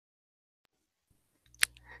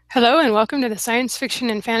Hello, and welcome to the Science Fiction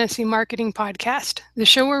and Fantasy Marketing Podcast, the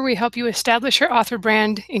show where we help you establish your author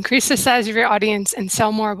brand, increase the size of your audience, and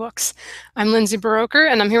sell more books. I'm Lindsay Baroker,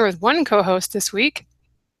 and I'm here with one co-host this week.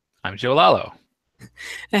 I'm Joe Lalo.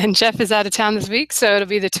 And Jeff is out of town this week, so it'll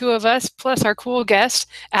be the two of us, plus our cool guest,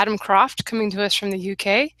 Adam Croft, coming to us from the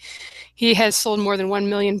UK. He has sold more than 1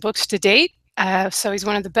 million books to date. So he's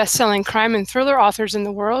one of the best-selling crime and thriller authors in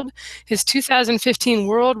the world. His 2015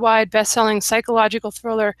 worldwide best-selling psychological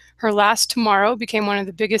thriller, Her Last Tomorrow, became one of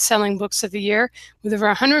the biggest-selling books of the year, with over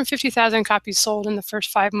 150,000 copies sold in the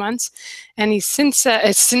first 5 months. And it's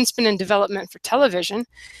since been in development for television.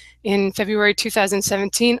 In February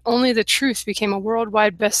 2017, Only the Truth became a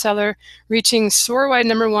worldwide bestseller, reaching store-wide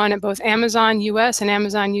 #1 at both Amazon US and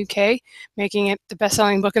Amazon UK, making it the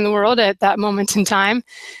best-selling book in the world at that moment in time.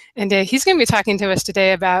 And he's going to be talking to us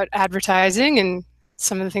today about advertising and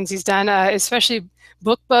some of the things he's done, especially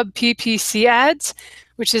Bookbub PPC ads,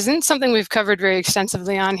 which isn't something we've covered very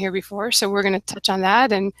extensively on here before. So we're going to touch on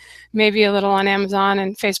that and maybe a little on Amazon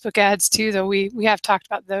and Facebook ads too, though we have talked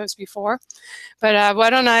about those before. But why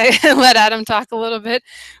don't I let Adam talk a little bit?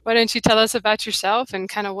 Why don't you tell us about yourself and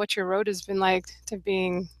kind of what your road has been like to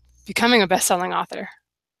becoming a best-selling author?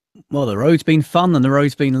 Well, the road's been fun and the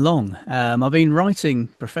road's been long. I've been writing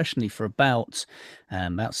professionally for about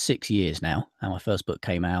 6 years now. And my first book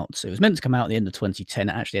came out. It was meant to come out at the end of 2010.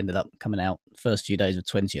 It actually ended up coming out the first few days of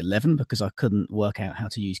 2011 because I couldn't work out how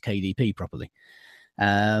to use KDP properly.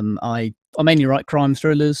 I mainly write crime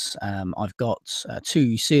thrillers. I've got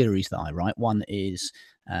 2 series that I write. One is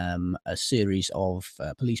a series of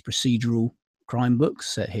police procedural crime books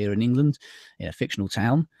set here in England in a fictional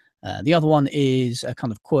town. The other one is a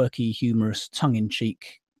kind of quirky, humorous,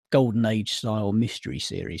 tongue-in-cheek, golden age style mystery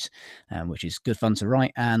series, which is good fun to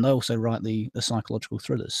write. And I also write the psychological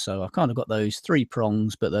thrillers. So I've kind of got those 3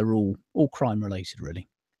 prongs, but they're all crime related, really.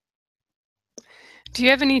 Do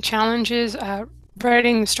you have any challenges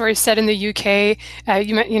writing stories set in the UK?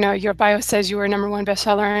 Your bio says you were #1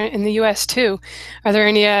 bestseller in the US too. Are there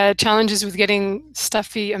any challenges with getting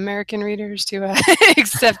stuffy American readers to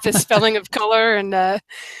accept the spelling of color and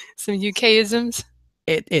some UK-isms?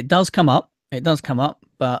 It does come up. It does come up,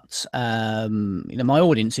 but my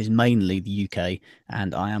audience is mainly the UK,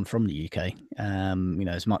 and I am from the UK.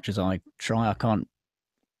 As much as I try, I can't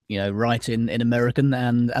write in American,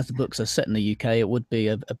 and as the books are set in the UK, it would be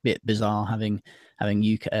a bit bizarre having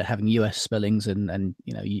US spellings and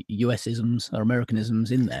US-isms or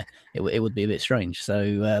Americanisms in there. It would be a bit strange.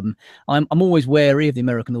 So I'm always wary of the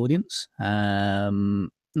American audience.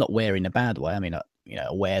 Not wary in a bad way. I mean,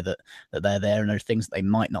 aware that they're there and there are things that they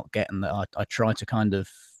might not get, and that I try to kind of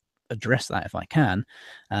address that if I can.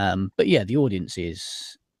 But yeah, the audience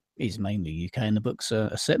is mainly UK, and the books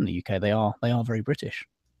are set in the UK. They are very British.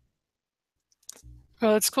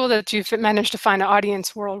 Well, it's cool that you've managed to find an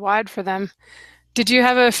audience worldwide for them. Did you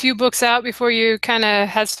have a few books out before you kind of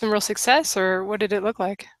had some real success, or what did it look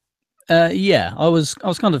like? Yeah, I was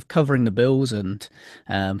kind of covering the bills and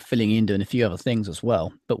filling in, doing a few other things as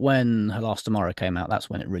well. But when Her Last Tomorrow came out, that's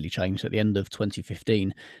when it really changed, at the end of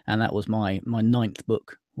 2015, and that was my 9th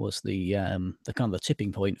book, was the kind of the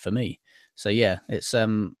tipping point for me. So yeah, it's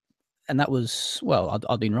and that was, well,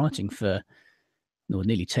 I'd been writing for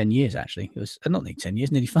nearly 10 years actually. It was not nearly 10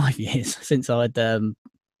 years, nearly 5 years since I'd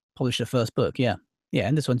published the first book. Yeah,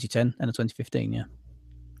 end of 2010, end of 2015. Yeah.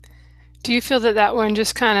 Do you feel that one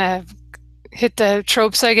just kind of hit the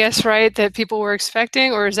tropes, I guess, right, that people were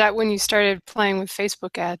expecting, or is that when you started playing with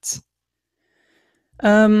Facebook ads?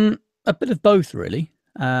 A bit of both, really.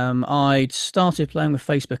 I'd started playing with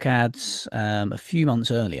Facebook ads a few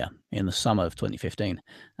months earlier, in the summer of 2015,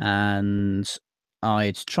 and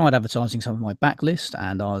I'd tried advertising some of my backlist,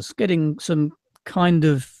 and I was getting some kind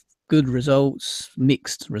of good results,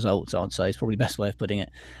 mixed results, I'd say is probably the best way of putting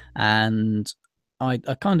it. And I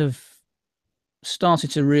kind of started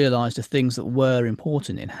to realize the things that were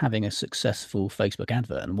important in having a successful Facebook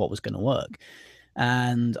advert and what was going to work.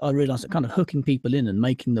 And I realized that kind of hooking people in and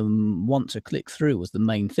making them want to click through was the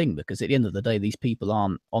main thing, because at the end of the day, these people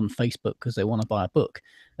aren't on Facebook because they want to buy a book.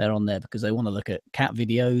 They're on there because they want to look at cat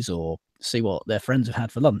videos or see what their friends have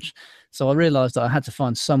had for lunch. So I realized that I had to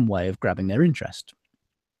find some way of grabbing their interest.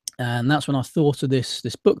 And that's when I thought of this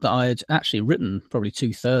book that I had actually written probably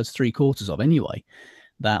 2/3, 3/4 of anyway,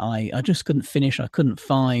 that I just couldn't finish. I couldn't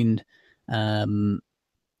find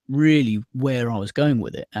really where I was going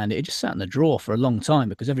with it, and it just sat in the drawer for a long time,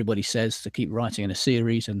 because everybody says to keep writing in a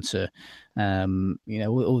series and to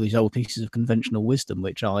all these old pieces of conventional wisdom,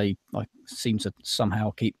 which I seem to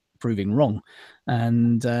somehow keep proving wrong,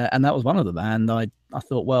 and that was one of them. And I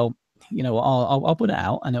thought, well, you know, I'll put it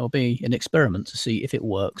out, and it'll be an experiment to see if it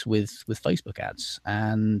works with Facebook ads,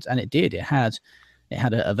 and it did. It had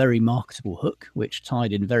a very marketable hook, which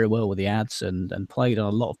tied in very well with the ads and played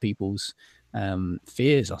on a lot of people's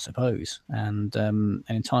fears, I suppose, and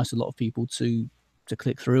enticed a lot of people to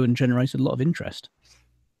click through and generated a lot of interest.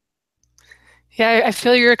 Yeah, I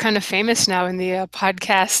feel you're kind of famous now in the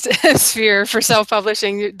podcast sphere for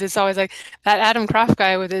self-publishing. There's always like that Adam Croft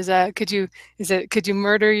guy with his could you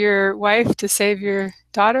murder your wife to save your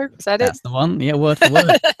daughter? Is that it? That's the one. Yeah, word for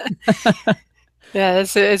word. Yeah,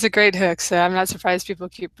 it's a great hook. So I'm not surprised people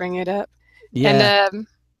keep bringing it up. Yeah. And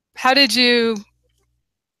how did you?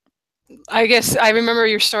 I guess I remember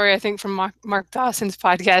your story, I think, from Mark Dawson's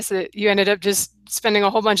podcast, that you ended up just spending a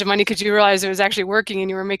whole bunch of money because you realized it was actually working and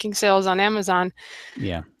you were making sales on Amazon.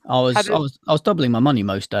 Yeah, I was doubling my money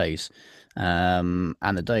most days, and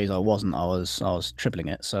the days I wasn't, I was tripling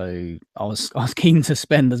it. So I was keen to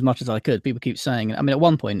spend as much as I could. People keep saying, I mean, at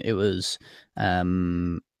one point it was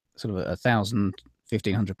sort of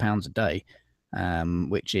 £1,500 a day,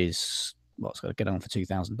 which is it's got to get on for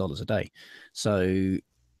 $2,000 a day. So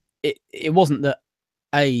it wasn't that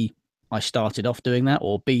A, I started off doing that,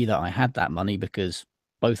 or B, that I had that money, because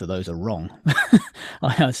both of those are wrong.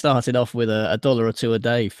 I started off with a dollar or two a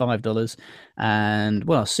day, $5, and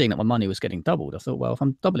when I was seeing that my money was getting doubled, I thought, well, if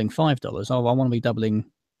I'm doubling $5, I want to be doubling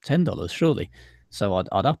 $10, surely. So I'd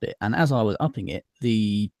up it, and as I was upping it,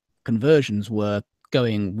 the conversions were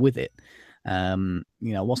going with it. You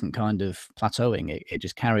know, I wasn't kind of plateauing. It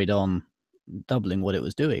just carried on doubling what it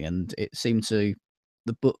was doing, and it seemed to,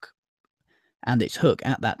 the book and its hook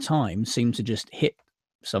at that time seemed to just hit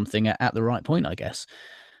something at the right point, I guess.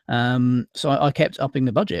 So I kept upping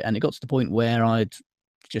the budget, and it got to the point where I'd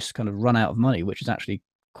just kind of run out of money, which is actually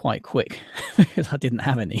quite quick because I didn't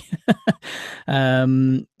have any.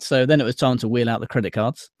 So then it was time to wheel out the credit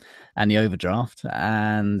cards and the overdraft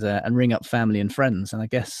and ring up family and friends. And I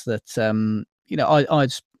guess that you know,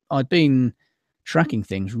 I'd been tracking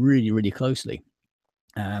things really, really closely.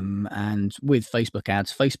 And with Facebook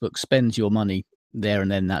ads, Facebook spends your money there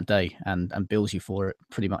and then that day and bills you for it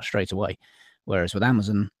pretty much straight away. Whereas with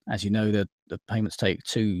Amazon, as you know, the payments take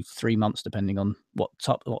 2-3 months, depending on what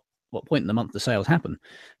point in the month the sales happen,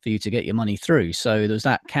 for you to get your money through. So there's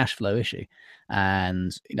that cash flow issue.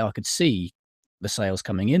 And, you know, I could see the sales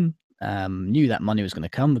coming in, knew that money was going to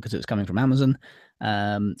come because it was coming from Amazon.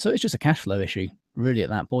 So it's just a cash flow issue, really, at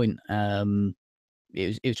that point.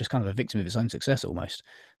 It was just kind of a victim of its own success almost.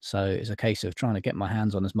 So it's a case of trying to get my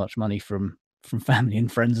hands on as much money from family and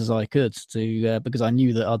friends as I could, to because I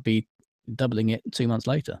knew that I'd be doubling it 2 months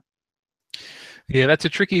later. Yeah, that's a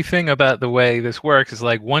tricky thing about the way this works. Is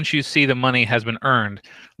like, once you see the money has been earned,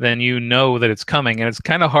 then you know that it's coming, and it's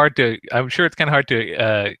kind of hard to. I'm sure it's kind of hard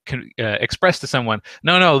to express to someone.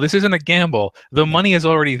 No, this isn't a gamble. The money is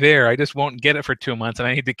already there. I just won't get it for 2 months, and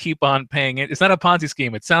I need to keep on paying it. It's not a Ponzi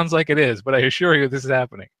scheme. It sounds like it is, but I assure you, this is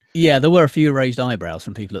happening. Yeah, there were a few raised eyebrows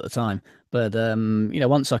from people at the time, but you know,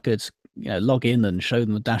 once I could, you know, log in and show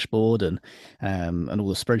them the dashboard and all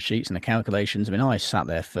the spreadsheets and the calculations. I mean, I sat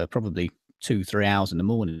there for probably 2-3 hours in the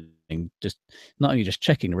morning, just not only just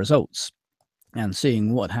checking the results and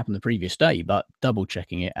seeing what had happened the previous day, but double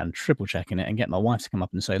checking it and triple checking it, and get my wife to come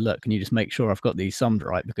up and say, look, can you just make sure I've got these summed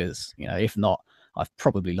right? Because, you know, if not, I've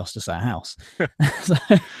probably lost us our house. So,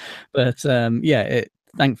 but yeah,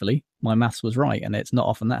 thankfully my maths was right, and it's not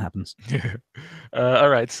often that happens. All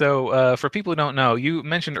right. So for people who don't know, you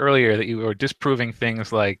mentioned earlier that you were disproving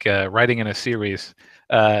things like writing in a series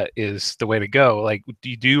is the way to go. Like,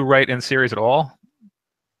 do you write in series at all?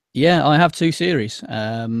 Yeah, I have 2 series,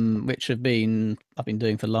 which I've been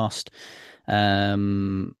doing for the last,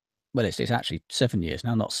 well, it's actually 7 years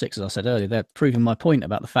now, not 6, as I said earlier. They're proving my point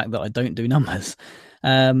about the fact that I don't do numbers.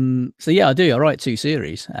 So yeah, I do. I write 2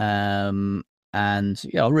 series, and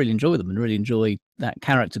yeah, I really enjoy them and really enjoy that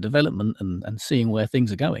character development and seeing where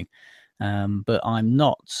things are going. But I'm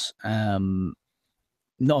not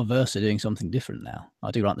averse to doing something different now.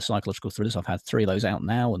 I do write the psychological thrillers. I've had 3 of those out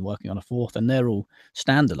now and working on a 4th, and they're all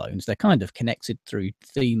standalones. They're kind of connected through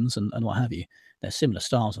themes and what have you. They're similar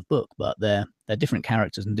styles of book, but they're different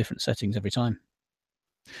characters and different settings every time.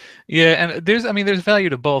 Yeah, and there's value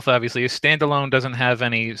to both, obviously. A standalone doesn't have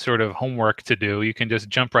any sort of homework to do. You can just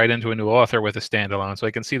jump right into a new author with a standalone, so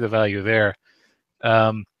I can see the value there.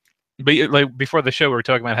 But like before the show, we were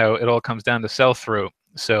talking about how it all comes down to sell-through.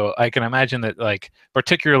 So I can imagine that, like,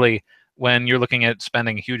 particularly when you're looking at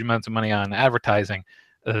spending huge amounts of money on advertising,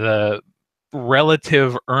 the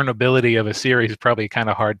relative earnability of a series is probably kind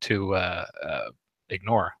of hard to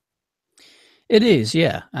ignore. It is,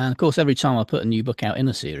 yeah. And of course, every time I put a new book out in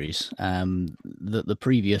a series, the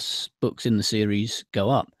previous books in the series go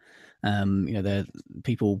up. They're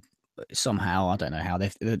people somehow, I don't know how,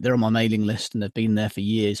 they're on my mailing list and they've been there for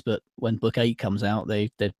years. But when book 8 comes out, they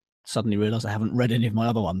suddenly realise I haven't read any of my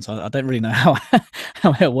other ones. I don't really know how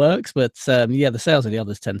how it works, but yeah, the sales of the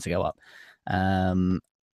others tend to go up. And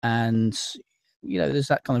there's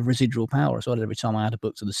that kind of residual power as well. Every time I add a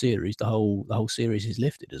book to the series, the whole series is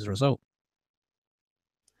lifted as a result.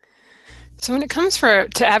 So when it comes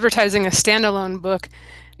to advertising a standalone book,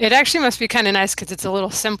 it actually must be kind of nice because it's a little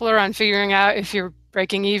simpler on figuring out if you're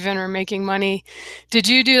breaking even or making money. Did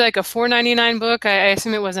you do like a $4.99 book? I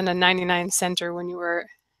assume it wasn't a 99-center when you were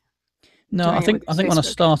No, doing I think it with when I Facebook.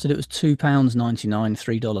 started, it was £2.99,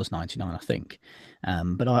 $3.99, I think.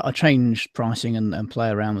 But I change pricing and play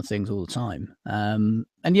around with things all the time. And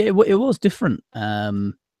yeah, it was different.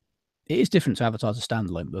 It is different to advertise a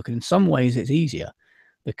standalone book, and in some ways, it's easier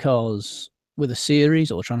because with a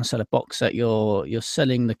series or trying to sell a box set, you're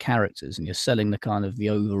selling the characters and you're selling the kind of the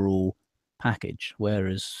overall package.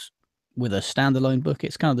 Whereas with a standalone book,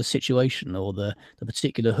 it's kind of the situation or the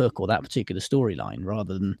particular hook or that particular storyline,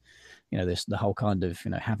 rather than the whole kind of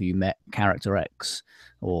have you met character X,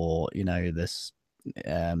 or this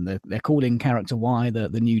they're calling character Y the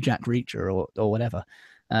new Jack Reacher or whatever.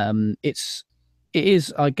 It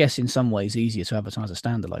is, I guess, in some ways easier to advertise a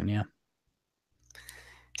standalone. Yeah.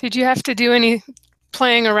 Did you have to do any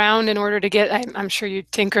playing around in order to get, I'm sure you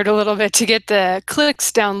tinkered a little bit to get the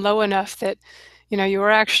clicks down low enough that, you were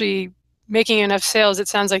actually making enough sales? It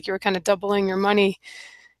sounds like you were kind of doubling your money.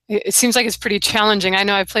 It seems like it's pretty challenging. I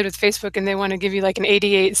know I played with Facebook and they want to give you like an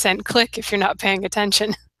 88-cent click if you're not paying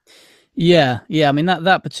attention. Yeah. I mean,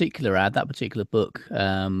 that particular ad, that particular book,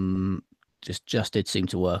 just did seem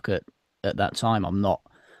to work at that time. I'm not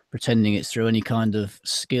pretending it's through any kind of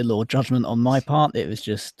skill or judgment on my part. It was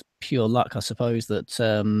just pure luck, I suppose, that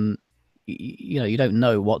you don't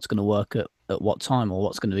know what's going to work at what time or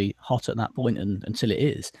what's going to be hot at that point until it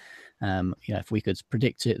is. If we could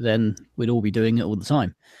predict it, then we'd all be doing it all the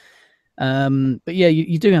time. But yeah,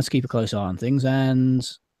 you do have to keep a close eye on things, and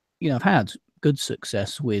I've had good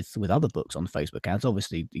success with other books on Facebook ads.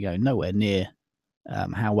 Obviously, nowhere near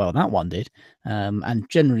how well that one did. And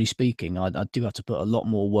generally speaking, I do have to put a lot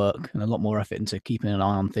more work and a lot more effort into keeping an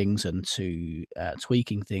eye on things and to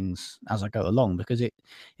tweaking things as I go along, because it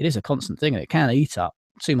is a constant thing, and it can eat up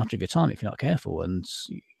too much of your time if you're not careful. And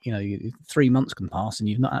 3 months can pass and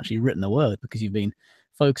you've not actually written a word because you've been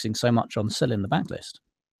focusing so much on selling the backlist.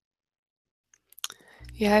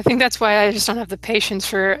 Yeah, I think that's why I just don't have the patience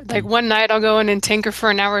for, like, one night I'll go in and tinker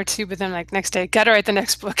for an hour or two, but then like next day, gotta write the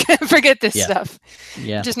next book. Forget this stuff.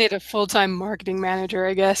 Yeah. You just need a full-time marketing manager,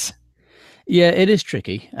 I guess. Yeah, it is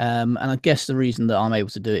tricky. And I guess the reason that I'm able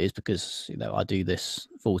to do it is because, I do this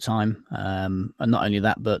full time. And not only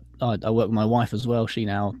that, but I work with my wife as well.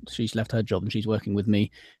 She's left her job and she's working with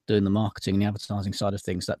me doing the marketing and the advertising side of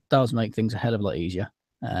things. That does make things a hell of a lot easier.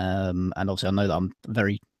 And obviously I know that I'm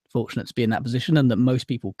very fortunate to be in that position, and that most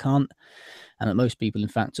people can't, and that most people in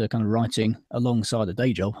fact are kind of writing alongside a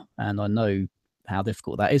day job. And I know how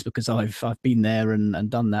difficult that is because I've been there and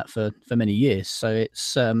done that for many years. So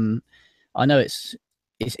it's I know it's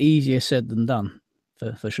easier said than done,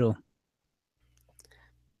 for sure.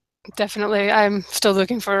 Definitely. I'm still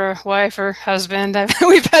looking for a wife or husband.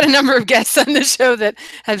 We've had a number of guests on the show that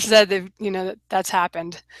have said that's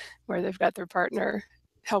happened, where they've got their partner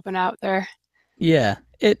helping out there. Yeah,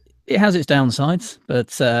 it has its downsides,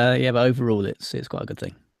 but but overall it's quite a good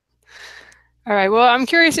thing. All right. Well, I'm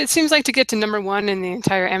curious. It seems like to get to #1 in the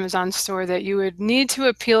entire Amazon store that you would need to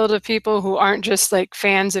appeal to people who aren't just like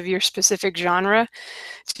fans of your specific genre.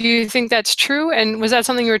 Do you think that's true? And was that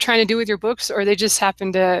something you were trying to do with your books, or they just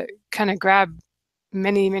happened to kind of grab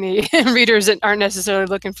many readers that aren't necessarily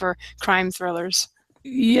looking for crime thrillers?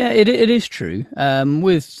 Yeah, it is true.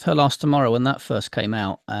 With Her Last Tomorrow, when that first came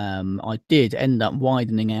out, I did end up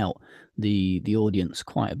widening out the audience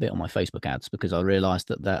quite a bit on my Facebook ads, because I realised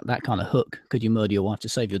that kind of hook, could you murder your wife to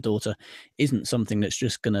save your daughter, isn't something that's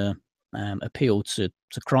just going to appeal to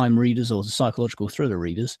crime readers or to psychological thriller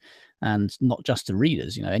readers, and not just to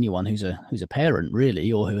readers. Anyone who's a parent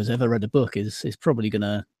really, or who has ever read a book is probably going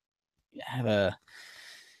to have a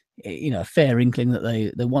fair inkling that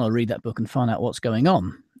they want to read that book and find out what's going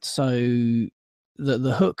on. So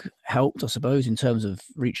the hook helped, I suppose, in terms of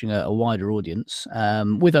reaching a wider audience.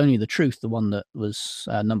 With Only the Truth, the one that was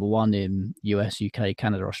 #1 in US, UK,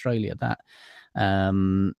 Canada, Australia,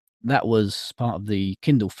 that was part of the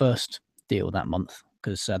Kindle First deal that month,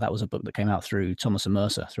 because that was a book that came out through Thomas and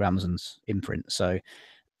Mercer, through Amazon's imprint. So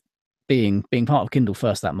being part of Kindle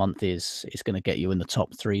First that month is going to get you in the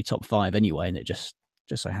top 3, top 5 anyway, and it just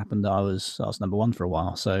so happened that I was number 1 for a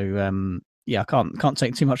while. So yeah, I can't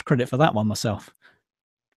take too much credit for that one myself.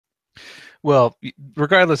 Well,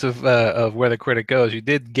 regardless of where the critic goes, you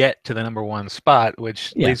did get to the number 1 spot,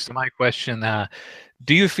 which leads to my question.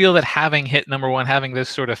 Do you feel that having hit number 1, having this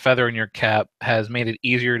sort of feather in your cap, has made it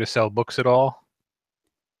easier to sell books at all?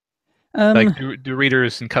 Like, do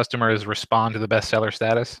readers and customers respond to the bestseller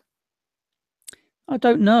status? I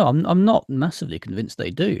don't know. I'm not massively convinced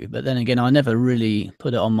they do, but then again, I never really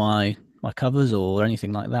put it on my covers or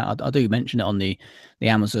anything like that. I do mention it on the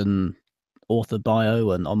Amazon author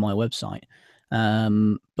bio and on my website,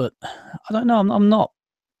 but I don't know.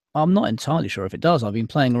 I'm not entirely sure if it does. I've been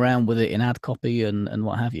playing around with it in ad copy and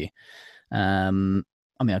what have you. I mean,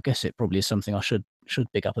 I guess it probably is something I should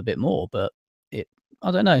pick up a bit more, but I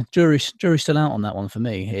don't know. Jury's still out on that one for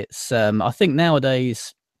me. It's I think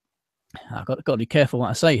nowadays I've got to be careful what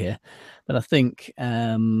I say here, but I think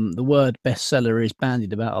the word bestseller is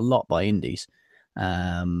bandied about a lot by indies.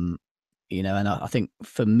 And I think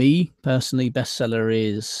for me personally, bestseller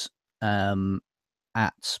is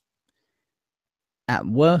at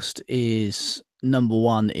worst is number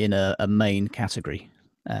 1 in a main category.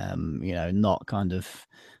 Not kind of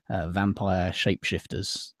vampire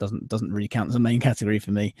shapeshifters doesn't really count as a main category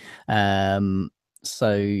for me.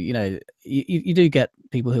 So you do get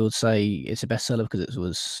people who would say it's a bestseller because it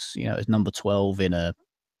was it's number 12 in a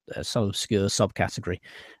some obscure subcategory,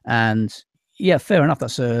 and yeah, fair enough.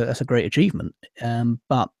 That's a great achievement.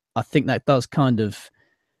 But I think that does kind of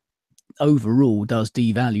overall does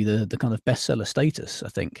devalue the kind of bestseller status. I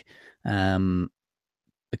think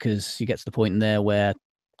because you get to the point in there where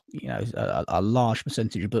a large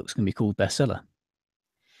percentage of books can be called bestseller.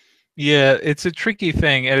 Yeah, it's a tricky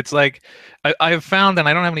thing, and it's like I've found, and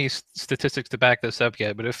I don't have any statistics to back this up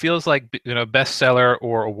yet, but it feels like bestseller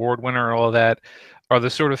or award winner or all of that are the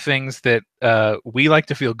sort of things that we like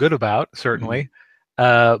to feel good about, certainly.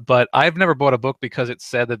 But I've never bought a book because it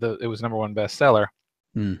said that it was number 1 bestseller.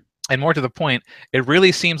 And more to the point, it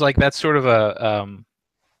really seems like that's sort of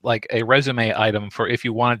a resume item for if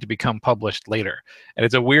you wanted to become published later. And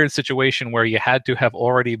it's a weird situation where you had to have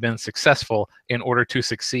already been successful in order to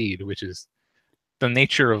succeed, which is the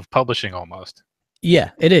nature of publishing almost.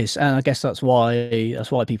 Yeah, it is. And I guess that's why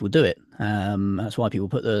people do it. That's why people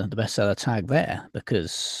put the bestseller tag there,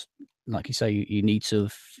 because like you say, you need to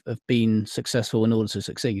have been successful in order to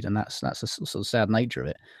succeed. And that's a sort of sad nature of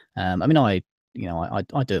it. I mean, I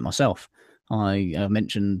do it myself. I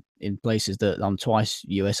mentioned in places that I'm twice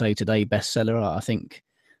USA Today bestseller. I think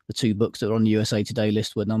the 2 books that are on the USA Today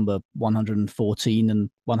list were number 114 and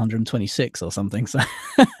 126 or something. So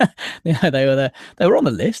they were there. They were on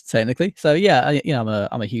the list technically. So yeah,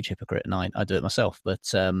 I'm a huge hypocrite, and I do it myself.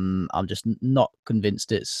 But I'm just not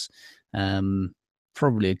convinced it's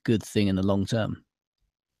probably a good thing in the long term.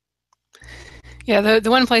 Yeah,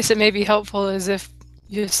 the one place that may be helpful is if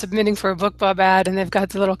you're submitting for a Bookbub ad and they've got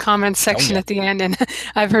the little comments section at the end, and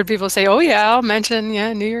I've heard people say, "Oh yeah, I'll mention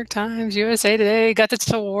New York Times, USA Today got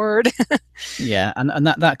this award." Yeah, and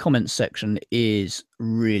that comment section is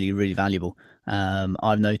really, really valuable.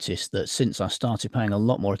 I've noticed that since I started paying a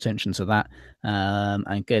lot more attention to that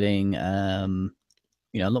and getting a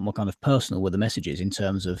lot more kind of personal with the messages in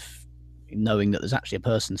terms of knowing that there's actually a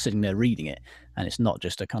person sitting there reading it, and it's not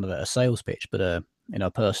just a kind of a sales pitch, but a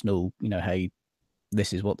personal, hey,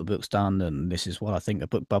 this is what the book's done, and this is what I think a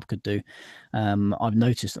Bookbub could do. I've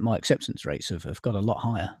noticed that my acceptance rates have got a lot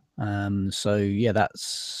higher. So yeah,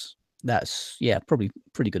 that's probably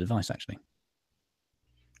pretty good advice actually.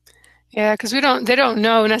 Yeah, because they don't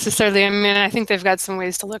know necessarily. I mean, I think they've got some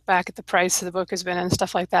ways to look back at the price the book has been and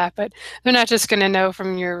stuff like that, but they're not just going to know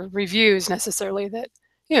from your reviews necessarily that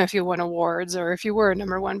if you won awards or if you were a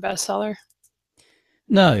number 1 bestseller.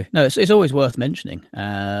 No, it's always worth mentioning.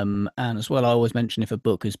 And as well, I always mention if a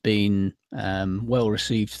book has been well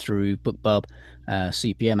received through Bookbub,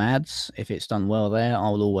 CPM ads. If it's done well there, I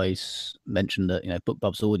will always mention that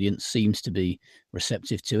Bookbub's audience seems to be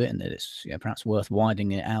receptive to it, and that it's perhaps worth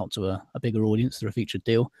widening it out to a bigger audience through a featured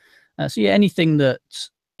deal. So yeah, anything that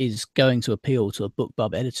is going to appeal to a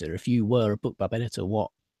Bookbub editor. If you were a Bookbub editor,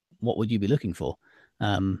 what would you be looking for?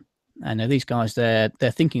 And these guys, they're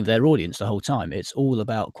thinking of their audience the whole time. It's all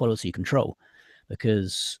about quality control,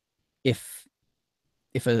 because if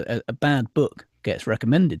a bad book gets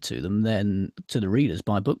recommended to them, then to the readers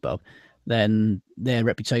by Bookbub, then their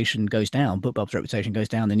reputation goes down. Bookbub's reputation goes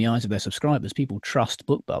down in the eyes of their subscribers. People trust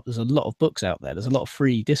Bookbub. There's a lot of books out there. There's a lot of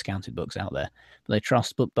free discounted books out there, but they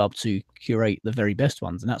trust Bookbub to curate the very best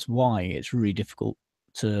ones. And that's why it's really difficult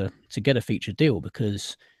to get a featured deal,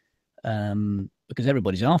 because because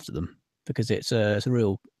everybody's after them, because it's a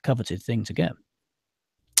real coveted thing to get.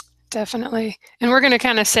 Definitely. And we're going to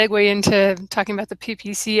kind of segue into talking about the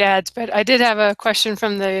PPC ads, but I did have a question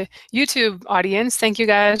from the YouTube audience. Thank you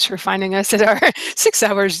guys for finding us at our 6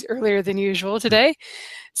 hours earlier than usual today.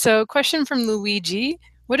 So question from Luigi.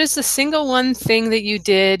 What is the single one thing that you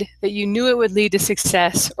did that you knew it would lead to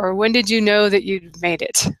success, or when did you know that you'd made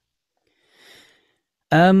it?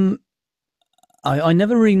 I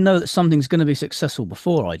never really know that something's going to be successful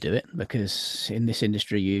before I do it, because in this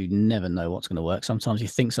industry, you never know what's going to work. Sometimes you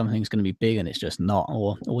think something's going to be big and it's just not,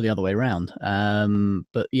 or the other way around.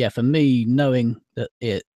 But yeah, for me, knowing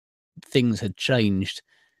that things had changed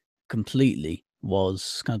completely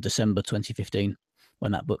was kind of December 2015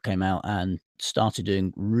 when that book came out and started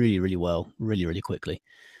doing really, really well, really, really quickly.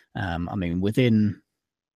 I mean, within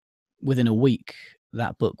a week,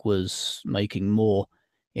 that book was making more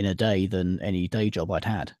in a day than any day job I'd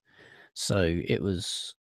had. So it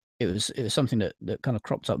was something that kind of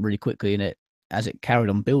cropped up really quickly, and as it carried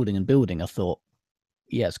on building and building, I thought,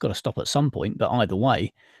 yeah, it's got to stop at some point. But either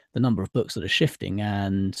way, the number of books that are shifting,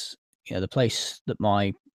 and the place that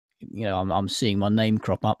I'm seeing my name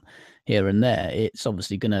crop up here and there, it's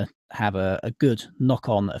obviously going to have a good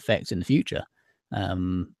knock-on effect in the future.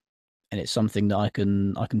 And it's something that I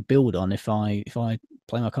can build on if I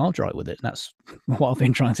play my cards right with it. And that's what I've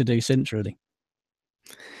been trying to do since, really.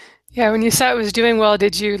 Yeah, when you saw it was doing well,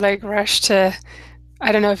 did you like rush to,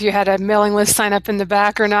 I don't know if you had a mailing list sign up in the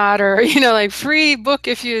back or not, or like free book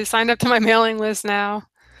if you signed up to my mailing list now?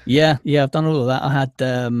 Yeah, I've done all of that. I had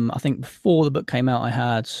I think before the book came out, I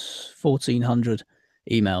had 1,400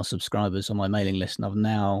 email subscribers on my mailing list, and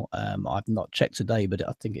I've not checked today, but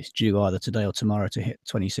I think it's due either today or tomorrow to hit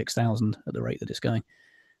 26,000 at the rate that it's going.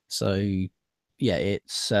 So yeah,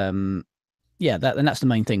 it's and that's the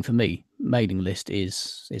main thing for me. Mailing list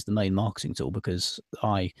is the main marketing tool, because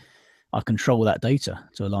I control that data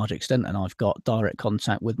to a large extent, and I've got direct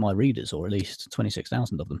contact with my readers, or at least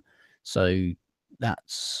 26,000 of them. So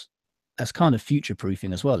that's kind of future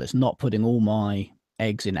proofing as well. It's not putting all my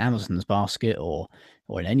eggs in Amazon's basket or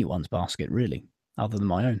in anyone's basket, really, other than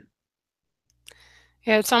my own.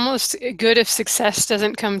 Yeah, it's almost good if success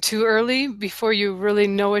doesn't come too early before you really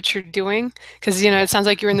know what you're doing. Because, it sounds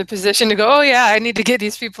like you're in the position to go, oh, yeah, I need to get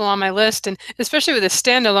these people on my list. And especially with a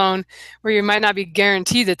standalone where you might not be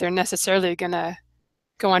guaranteed that they're necessarily going to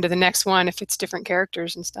go on to the next one if it's different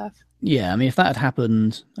characters and stuff. Yeah, I mean, if that had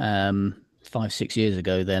happened 5-6 years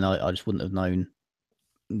ago, then I just wouldn't have known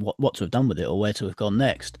what to have done with it or where to have gone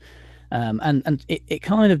next. And it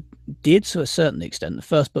kind of did to a certain extent. The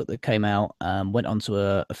first book that came out went onto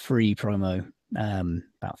a free promo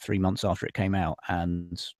about 3 months after it came out,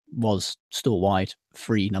 and was store-wide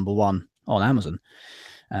free #1 on Amazon.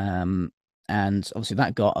 And obviously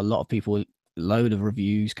that got a lot of people, a load of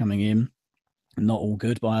reviews coming in, not all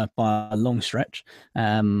good by a long stretch,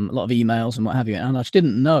 a lot of emails and what have you. And I just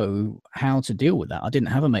didn't know how to deal with that. I didn't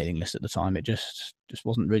have a mailing list at the time. It just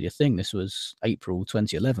wasn't really a thing. This was April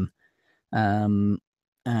 2011.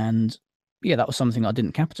 And yeah, that was something I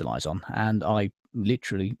didn't capitalize on. And I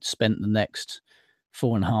literally spent the next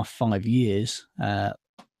 4.5-5 years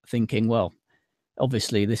thinking, well,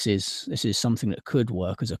 obviously this is something that could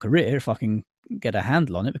work as a career if I can get a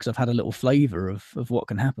handle on it, because I've had a little flavor of what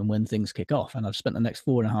can happen when things kick off. And I've spent the next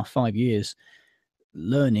 4.5-5 years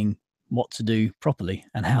learning what to do properly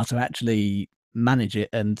and how to actually manage it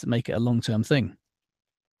and make it a long-term thing.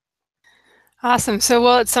 Awesome. So,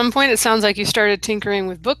 well, at some point, it sounds like you started tinkering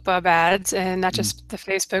with Bookbub ads and not just the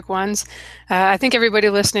Facebook ones. I think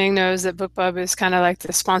everybody listening knows that Bookbub is kind of like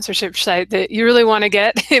the sponsorship site that you really want to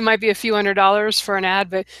get. It might be a few $100s for an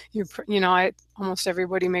ad, but almost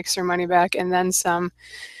everybody makes their money back and then some.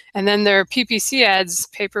 And then their PPC ads,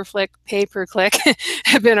 pay-per-click,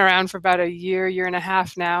 have been around for about a year and a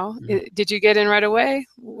half now. Did you get in right away?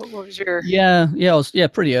 What was your? Yeah, I was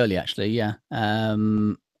pretty early actually. Yeah, I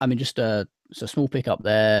mean, just it's a small pickup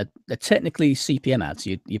there. They're technically CPM ads.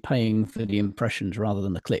 You're paying for the impressions rather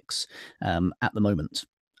than the clicks at the moment.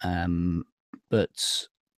 But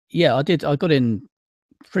yeah, I got in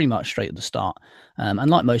pretty much straight at the start. And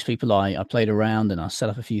like most people, I played around and I set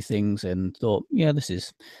up a few things and thought, yeah, this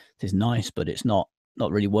is nice, but it's not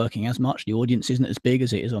really working as much. The audience isn't as big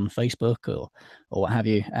as it is on Facebook or what have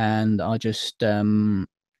you. And I just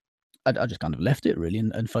I just kind of left it really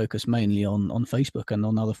and focused mainly on Facebook and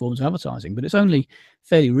on other forms of advertising. But it's only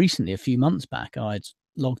fairly recently, a few months back, I'd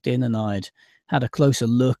logged in and I'd had a closer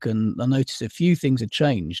look, and I noticed a few things had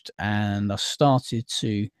changed, and I started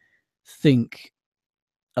to think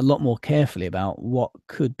a lot more carefully about what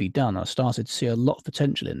could be done. I started to see a lot of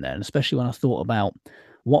potential in there, and especially when I thought about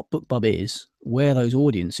what Bookbub is, where those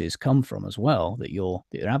audiences come from as well that you're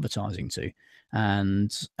advertising to,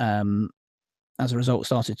 and as a result,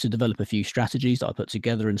 started to develop a few strategies that I put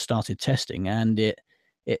together and started testing, and it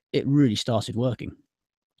really started working.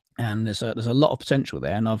 And there's a lot of potential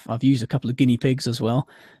there, and I've used a couple of guinea pigs as well,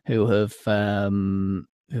 who have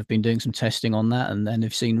been doing some testing on that, and then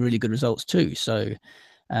have seen really good results too. So,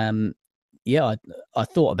 yeah, I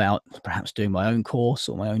thought about perhaps doing my own course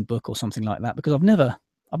or my own book or something like that, because I've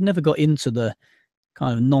never got into the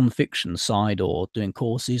kind of non-fiction side, or doing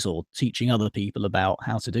courses or teaching other people about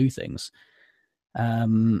how to do things.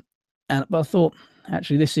 But I thought,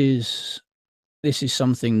 actually, this is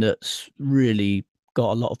something that's really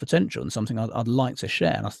got a lot of potential and something I'd like to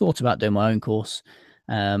share. And I thought about doing my own course,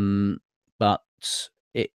 but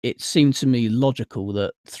it seemed to me logical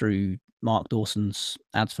that through Mark Dawson's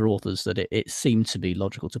Ads for Authors, that it seemed to be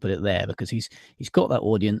logical to put it there, because he's got that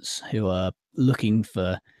audience who are looking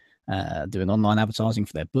for doing online advertising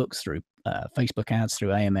for their books through Facebook ads,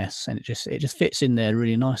 through AMS, and it just fits in there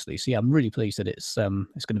really nicely. So yeah, I'm really pleased that it's going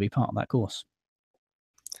to be part of that course.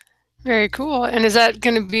 Very cool. And is that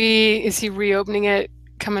going to be, is he reopening it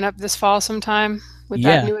coming up this fall sometime with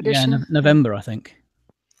that new edition? Yeah, November, I think.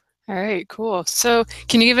 All right, cool. So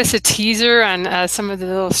can you give us a teaser on some of the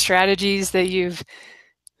little strategies that you've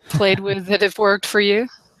played with that have worked for you?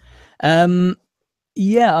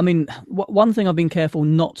 Yeah, I mean, one thing I've been careful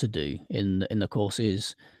not to do in the course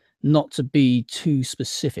is not to be too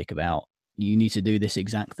specific about, you need to do this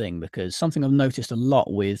exact thing, because something I've noticed a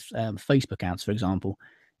lot with Facebook ads, for example,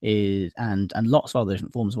 is and lots of other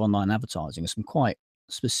different forms of online advertising, is some quite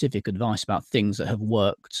specific advice about things that have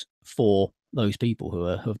worked for those people who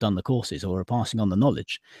have done the courses or are passing on the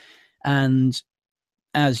knowledge. And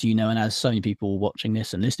as you know, and as so many people watching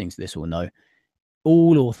this and listening to this will know,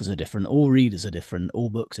 all authors are different, all readers are different, all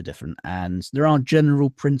books are different, and there are general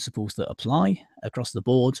principles that apply across the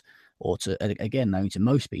board, or to, again, only to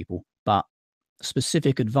most people, but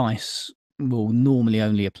specific advice will normally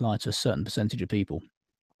only apply to a certain percentage of people.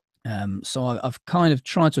 So I've kind of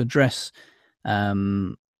tried to address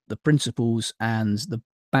the principles and the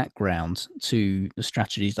background to the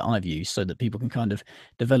strategies that I've used, so that people can kind of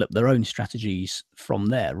develop their own strategies from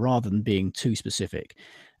there, rather than being too specific.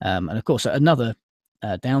 And of course, another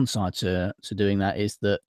downside to doing that is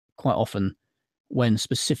that quite often, when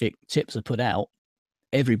specific tips are put out,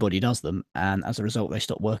 everybody does them, and as a result, they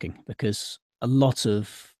stop working, because a lot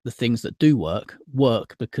of the things that do work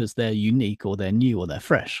because they're unique, or they're new, or they're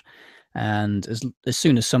fresh. And as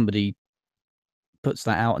soon as somebody puts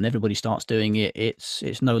that out and everybody starts doing it,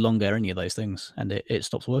 it's no longer any of those things, and it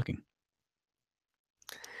stops working.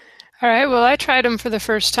 All right, well, I tried them for the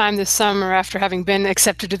first time this summer after having been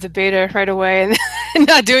accepted to the beta right away and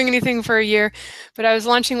not doing anything for a year. But I was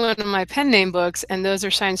launching one of my pen name books, and those are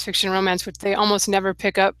science fiction romance, which they almost never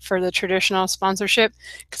pick up for the traditional sponsorship,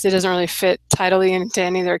 because it doesn't really fit tidily into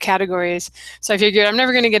any of their categories. So I figured, I'm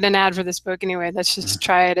never going to get an ad for this book anyway. Let's just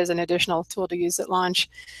try it as an additional tool to use at launch.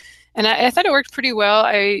 And I thought it worked pretty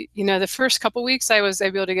well. The first couple weeks, I was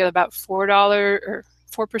able to get about $4 or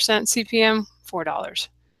 4% CPM, $4.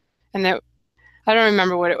 And that, I don't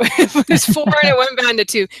remember what it was. It was 4 and it went down to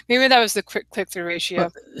 2. Maybe that was the click-through ratio.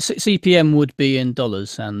 But CPM would be in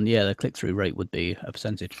dollars, and yeah, the click-through rate would be a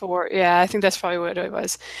percentage. 4, yeah, I think that's probably what it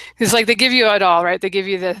was. Because like they give you it all, right? They give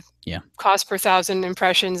you the cost per 1,000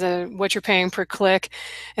 impressions and what you're paying per click.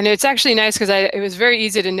 And it's actually nice, because it was very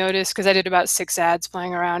easy to notice, because I did about 6 ads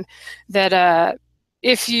playing around, that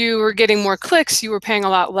if you were getting more clicks, you were paying a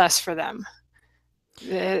lot less for them.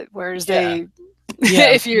 Whereas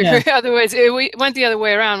if you otherwise it went the other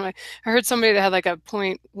way around. I heard somebody that had like a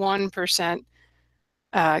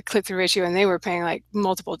 0.1% click-through ratio, and they were paying like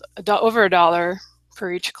over $1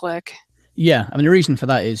 per each click. Yeah, I mean, the reason for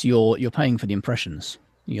that is you're paying for the impressions.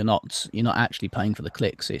 You're not actually paying for the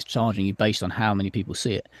clicks. It's charging you based on how many people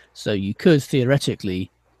see it. So you could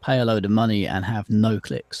theoretically pay a load of money and have no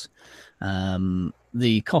clicks.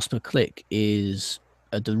 The cost per click is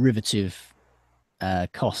a derivative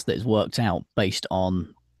cost that is worked out based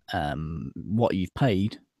on what you've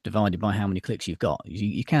paid divided by how many clicks you've got.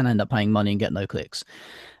 You can end up paying money and get no clicks,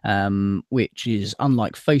 which is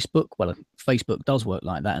unlike Facebook. Well, Facebook does work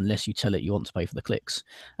like that unless you tell it you want to pay for the clicks.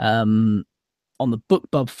 On the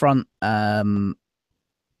Bookbub front,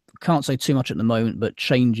 can't say too much at the moment, but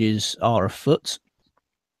changes are afoot,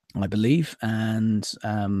 I believe, and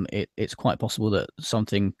it's quite possible that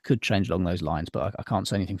something could change along those lines, but I can't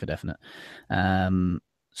say anything for definite.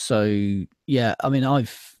 So yeah, I mean,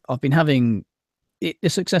 I've been having the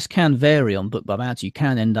success can vary on BookBub ads. You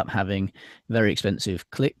can end up having very expensive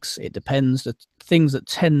clicks. It depends. The things that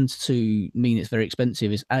tend to mean it's very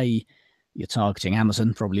expensive is you're targeting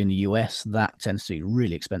Amazon, probably in the US. That tends to be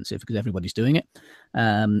really expensive because everybody's doing it.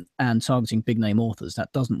 And targeting big name authors,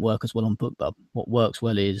 that doesn't work as well on BookBub. What works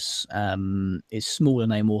well is smaller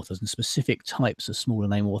name authors and specific types of smaller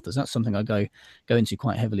name authors. That's something I go into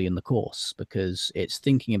quite heavily in the course, because it's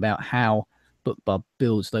thinking about how BookBub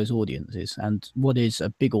builds those audiences, and what is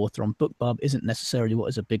a big author on BookBub isn't necessarily what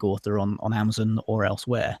is a big author on Amazon or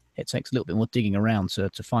elsewhere. It takes a little bit more digging around to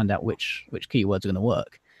find out which keywords are going to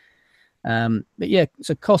work. But yeah,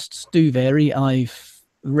 so costs do vary. I've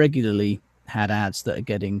regularly had ads that are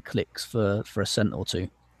getting clicks for a cent or two,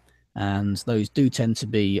 and those do tend to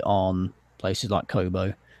be on places like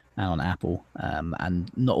Kobo and on Apple,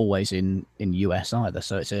 and not always in US either.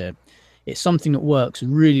 So it's something that works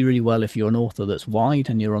really, really well if you're an author that's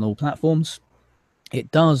wide and you're on all platforms.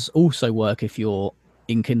 It does also work if you're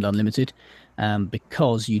in Kindle Unlimited,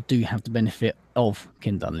 because you do have the benefit of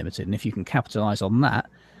Kindle Unlimited, and if you can capitalize on that,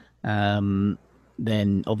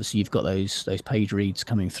 then obviously you've got those page reads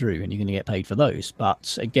coming through and you're going to get paid for those.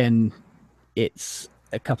 But again, it's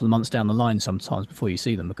a couple of months down the line sometimes before you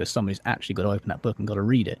see them, because somebody's actually got to open that book and got to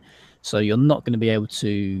read it. So you're not going to be able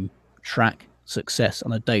to track success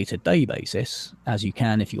on a day-to-day basis as you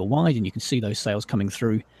can if you're wide and you can see those sales coming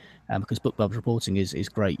through, because BookBub's reporting is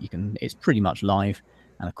great. It's pretty much live,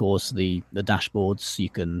 and of course the dashboards you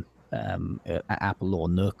can at Apple or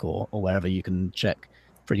Nook or wherever, you can check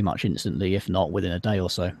pretty much instantly, if not within a day or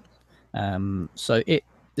so. So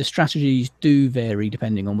the strategies do vary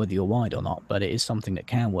depending on whether you're wide or not, but it is something that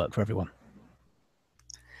can work for everyone.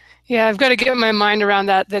 Yeah, I've got to get my mind around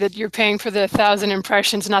that you're paying for the 1,000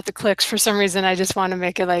 impressions, not the clicks. For some reason, I just want to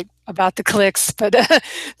make it like about the clicks, but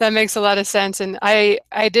that makes a lot of sense. And I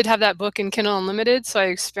did have that book in Kindle Unlimited, so I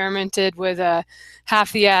experimented with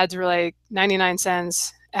half the ads were like 99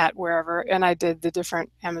 cents at wherever, and I did the different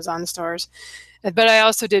Amazon stores. But I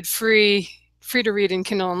also did free to read in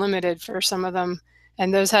Kindle Unlimited for some of them,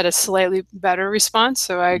 and those had a slightly better response.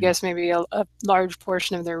 So I guess maybe a large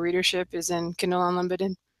portion of their readership is in Kindle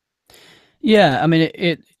Unlimited. Yeah, I mean,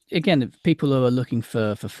 again, if people who are looking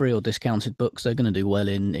for free or discounted books, they're going to do well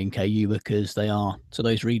in KU, because they are, to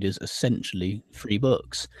those readers, essentially free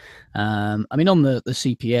books. I mean, on the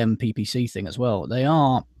CPM PPC thing as well, they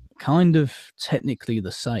are kind of technically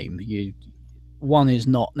the same. One is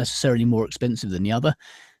not necessarily more expensive than the other.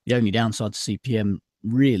 The only downside to CPM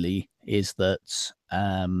really is that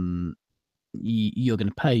you're going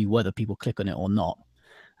to pay whether people click on it or not.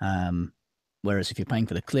 Whereas if you're paying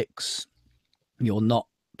for the clicks, you're not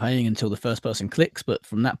paying until the first person clicks, but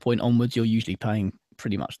from that point onwards, you're usually paying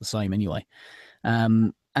pretty much the same anyway.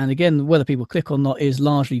 And again, whether people click or not is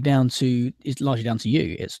largely down to you.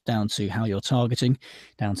 It's down to how you're targeting,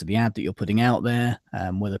 down to the ad that you're putting out there,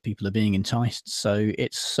 whether people are being enticed. So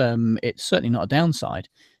it's certainly not a downside.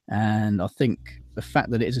 And I think the fact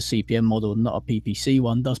that it is a CPM model, not a PPC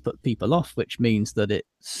one, does put people off, which means that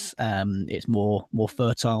it's more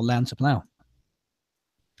fertile land to plow.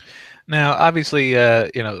 Now, obviously,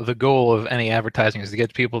 the goal of any advertising is to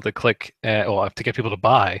get people to click, or to get people to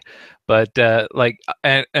buy. But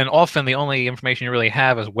and often the only information you really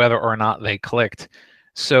have is whether or not they clicked.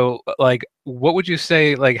 So, what would you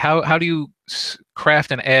say? How do you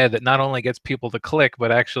craft an ad that not only gets people to click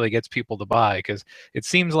but actually gets people to buy? Because it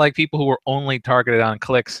seems like people who are only targeted on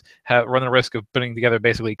clicks run the risk of putting together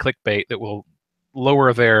basically clickbait that will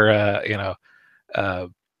lower their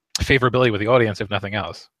favorability with the audience, if nothing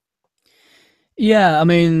else. Yeah, I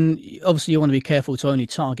mean, obviously you want to be careful to only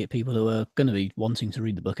target people who are going to be wanting to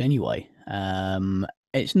read the book anyway.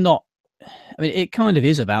 It's not, I mean, it kind of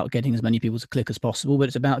is about getting as many people to click as possible, but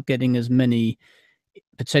it's about getting as many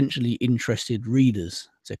potentially interested readers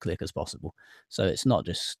to click as possible. So it's not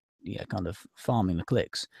just, kind of farming the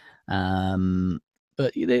clicks.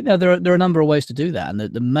 But there are a number of ways to do that. And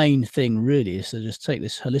the main thing really is to just take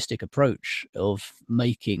this holistic approach of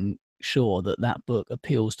making sure that book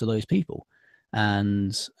appeals to those people,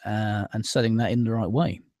 and setting that in the right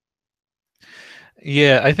way.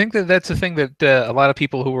 Yeah, I think that's the thing that a lot of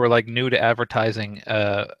people who are new to advertising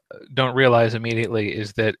don't realize immediately,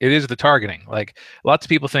 is that it is the targeting. Lots of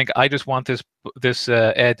people think, I just want this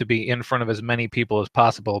ad to be in front of as many people as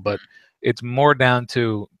possible, but it's more down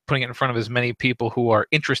to putting it in front of as many people who are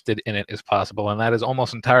interested in it as possible, and that is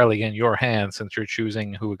almost entirely in your hands, since you're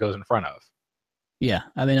choosing who it goes in front of. Yeah,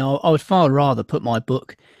 I mean, I would far rather put my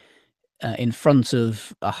book in front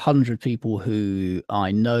of 100 people who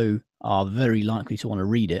I know are very likely to want to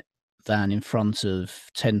read it, than in front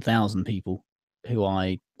of 10,000 people who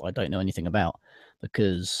I don't know anything about.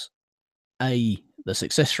 because A, the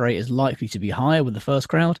success rate is likely to be higher with the first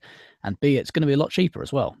crowd, and B, it's going to be a lot cheaper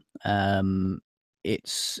as well.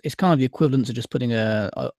 It's kind of the equivalent to just putting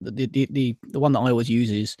the one that I always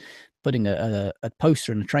use is putting a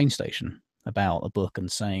poster in a train station about a book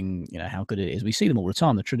and saying, you know, how good it is. We see them all the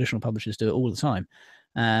time. The traditional publishers do it all the time,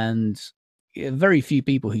 and very few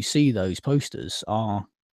people who see those posters are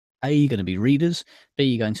A, going to be readers,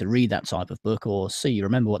 B, going to read that type of book, or C,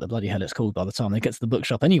 remember what the bloody hell it's called by the time they get to the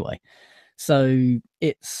bookshop anyway. So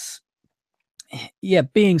it's, yeah,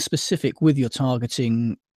 being specific with your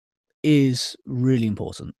targeting is really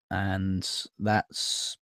important, and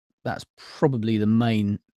that's probably the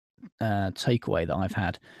main takeaway that I've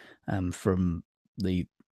had from the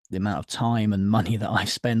amount of time and money that I've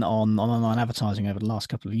spent on online advertising over the last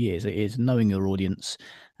couple of years. It is knowing your audience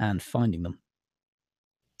and finding them.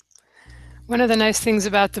 One of the nice things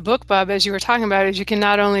about the Bookbub, as you were talking about, is you can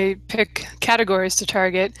not only pick categories to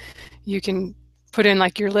target, you can put in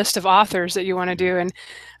like your list of authors that you want to do. And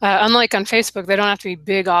unlike on Facebook, they don't have to be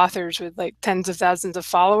big authors with like tens of thousands of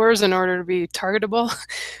followers in order to be targetable.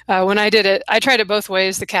 When I did it, I tried it both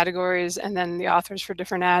ways, the categories and then the authors for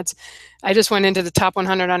different ads. I just went into the top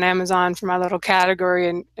 100 on Amazon for my little category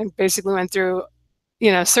and basically went through,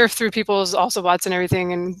 you know, surfed through people's also bots and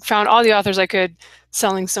everything and found all the authors I could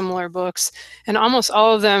selling similar books. And almost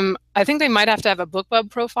all of them, I think they might have to have a Bookbub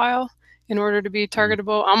profile in order to be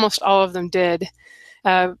targetable. Almost all of them did.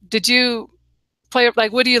 Did you play,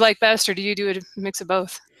 like, what do you like best, or do you do a mix of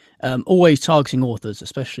both? Always targeting authors,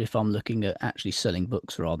 especially if I'm looking at actually selling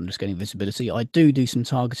books rather than just getting visibility. I do some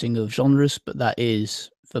targeting of genres, but that is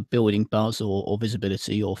for building buzz or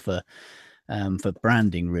visibility, or for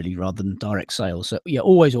branding, really, rather than direct sales. So yeah,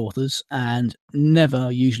 always authors, and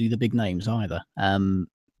never usually the big names either.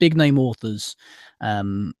 Big name authors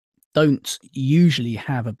don't usually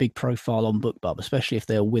have a big profile on Bookbub, especially if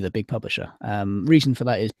they're with a big publisher. Reason for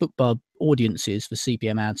that is Bookbub audiences for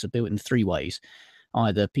CPM ads are built in three ways.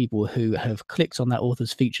 Either people who have clicked on that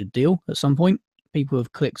author's featured deal at some point, people who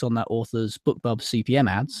have clicked on that author's Bookbub CPM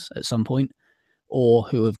ads at some point, or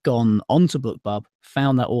who have gone onto Bookbub,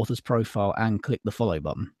 found that author's profile and clicked the follow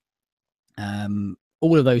button.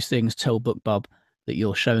 All of those things tell Bookbub that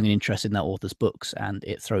you're showing an interest in that author's books, and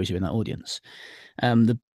it throws you in that audience.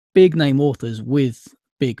 The big name authors with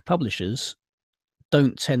big publishers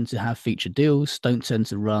don't tend to have featured deals, don't tend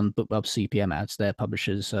to run Bookbub CPM ads. Their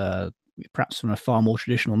publishers perhaps from a far more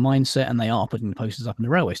traditional mindset, and they are putting the posters up in the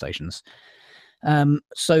railway stations.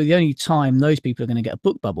 So the only time those people are going to get a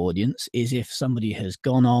Bookbub audience is if somebody has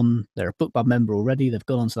gone on, they're a Bookbub member already, they've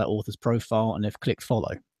gone onto that author's profile and they've clicked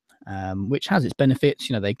follow, which has its benefits.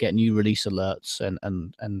 You know, they get new release alerts and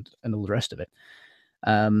all the rest of it.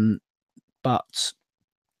 But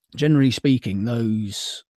generally speaking,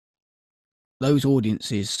 those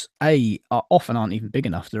audiences often aren't even big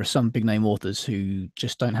enough. There are some big name authors who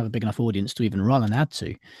just don't have a big enough audience to even run an ad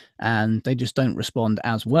to, and they just don't respond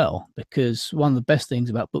as well, because one of the best things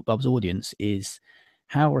about Bookbub's audience is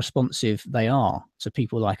how responsive they are to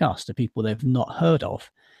people like us, to people they've not heard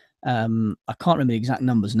of. I can't remember the exact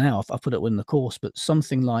numbers now. I've put it in the course, but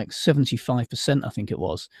something like 75%, I think it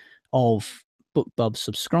was, of Bookbub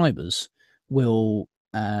subscribers will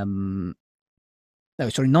 95%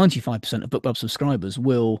 of Bookbub subscribers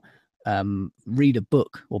will read a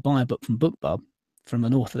book or buy a book from Bookbub from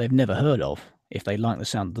an author they've never heard of if they like the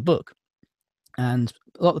sound of the book. And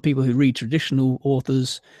a lot of the people who read traditional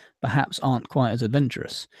authors perhaps aren't quite as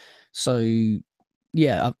adventurous. So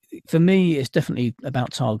yeah, for me, it's definitely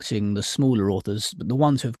about targeting the smaller authors, but the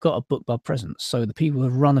ones who have got a Bookbub presence. So the people who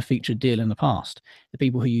have run a featured deal in the past, the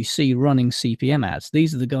people who you see running CPM ads,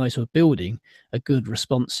 these are the guys who are building a good,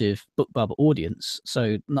 responsive Bookbub audience.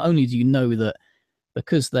 So not only do you know that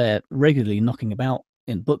because they're regularly knocking about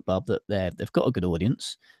in Bookbub that they've got a good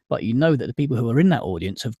audience, but you know that the people who are in that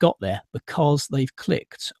audience have got there because they've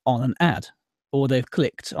clicked on an ad, or they've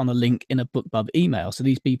clicked on a link in a Bookbub email. So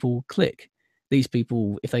these people click. These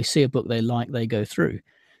people, if they see a book they like, they go through.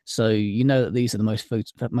 So you know that these are the most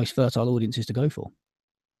fertile audiences to go for.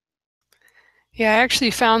 Yeah, I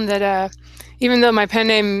actually found that even though my pen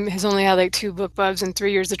name has only had like 2 Bookbubs and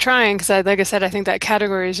 3 years of trying, because like I said, I think that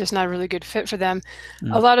category is just not a really good fit for them.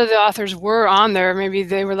 A lot of the authors were on there. Maybe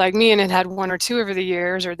they were like me and had 1 or 2 over the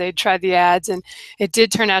years, or they'd tried the ads, and it did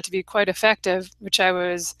turn out to be quite effective, which I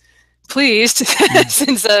was pleased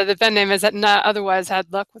since the pen name has not otherwise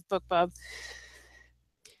had luck with Bookbub.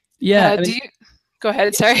 Yeah. Go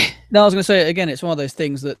ahead, sorry. No, I was going to say, again, it's one of those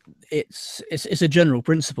things that it's a general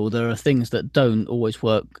principle. There are things that don't always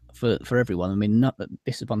work for everyone. I mean,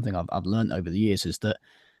 this is one thing I've learned over the years, is that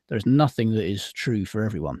there's nothing that is true for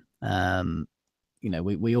everyone.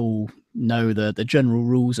 we all know the general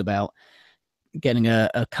rules about getting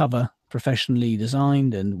a cover professionally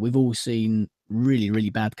designed, and we've all seen really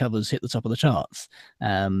bad covers hit the top of the charts.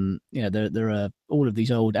 There are all of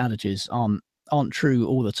these old adages aren't true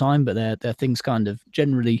all the time, but they're things kind of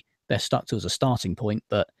generally they're stuck to as a starting point.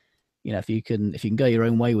 But if you can go your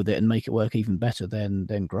own way with it and make it work even better, then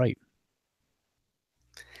great.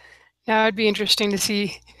 Now, it'd be interesting to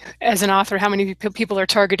see, as an author, how many people are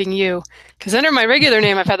targeting you. Because under my regular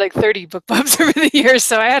name, I've had like 30 Bookbubs over the years,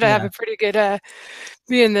 so I had to have a pretty good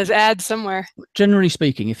be in this ad somewhere. Generally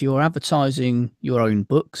speaking, if you're advertising your own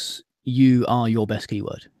books, you are your best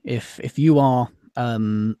keyword. If you are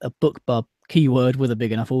a Bookbub keyword with a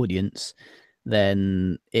big enough audience,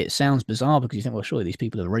 then it sounds bizarre because you think, well, surely these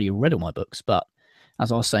people have already read all my books. But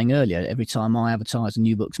as I was saying earlier, every time I advertise a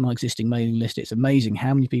new book to my existing mailing list, it's amazing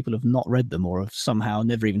how many people have not read them or have somehow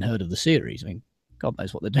never even heard of the series. I mean, God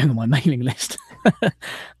knows what they're doing on my mailing list.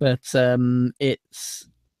 But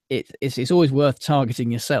it's always worth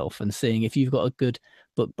targeting yourself and seeing if you've got a good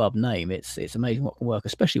Bookbub name. It's amazing what can work,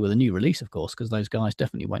 especially with a new release, of course, because those guys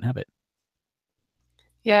definitely won't have it.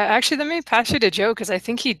 Yeah, actually, let me pass you to Joe because I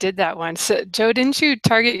think he did that once. So, Joe, didn't you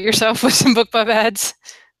target yourself with some Bookbub ads?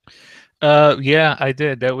 Yeah, I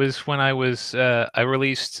did. That was when I was I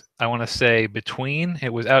released, I want to say, Between.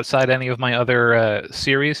 It was outside any of my other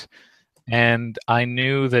series, and I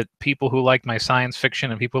knew that people who liked my science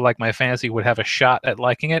fiction and people who liked my fantasy would have a shot at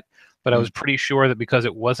liking it. But I was pretty sure that because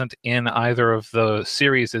it wasn't in either of the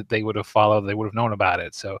series that they would have followed, they would have known about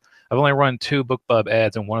it. So I've only run 2 Bookbub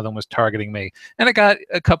ads, and one of them was targeting me, and it got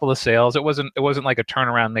a couple of sales. It wasn't like a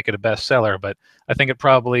turnaround, make it a bestseller, but I think it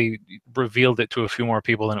probably revealed it to a few more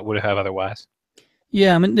people than it would have otherwise.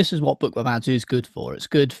 Yeah, I mean, this is what Bookbub ads is good for. It's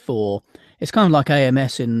good for, it's kind of like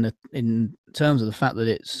AMS in terms of the fact that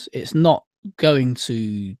it's not going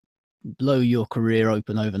to blow your career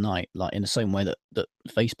open overnight, like in the same way that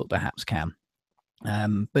Facebook perhaps can.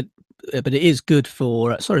 But it is good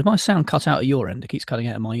for. Sorry, my sound cut out at your end. It keeps cutting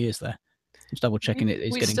out of my ears there. Just double checking it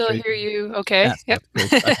is we getting still through. hear you. Okay. Yep.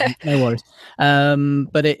 Cool. Okay, no worries.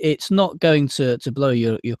 But it's not going to blow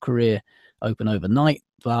your career open overnight,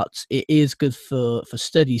 but it is good for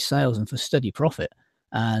steady sales and for steady profit.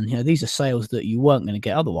 And these are sales that you weren't going to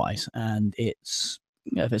get otherwise. And it's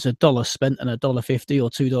if it's $1 spent and $1.50 or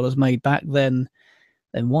 $2 made back, then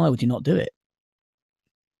why would you not do it?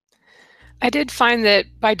 I did find that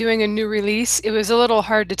by doing a new release, it was a little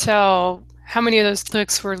hard to tell how many of those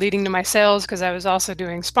clicks were leading to my sales because I was also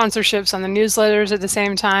doing sponsorships on the newsletters at the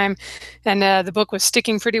same time. And the book was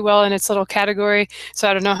sticking pretty well in its little category. So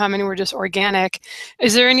I don't know how many were just organic.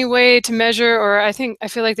 Is there any way to measure, or I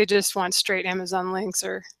feel like they just want straight Amazon links?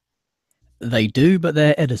 Or They do, but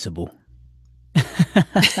they're editable.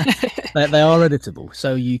 They are editable.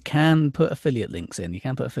 So you can put affiliate links in. You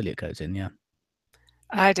can put affiliate codes in, yeah.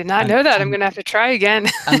 I did not know that. I'm going to have to try again.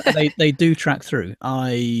 And they do track through.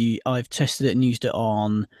 I've tested it and used it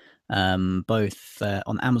on both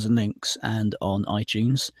on Amazon Links and on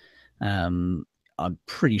iTunes. I'm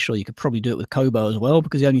pretty sure you could probably do it with Kobo as well,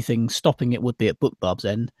 because the only thing stopping it would be at Bookbub's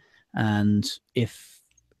end. And if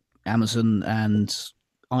Amazon and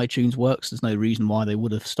iTunes works, there's no reason why they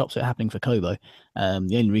would have stopped it happening for Kobo. The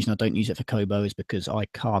only reason I don't use it for Kobo is because I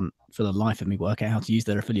can't for the life of me work out how to use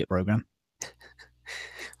their affiliate program.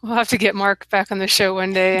 We'll have to get Mark back on the show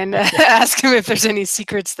one day and ask him if there's any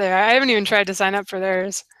secrets there. I haven't even tried to sign up for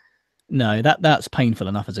theirs. No, that's painful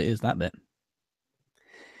enough as it is, that bit.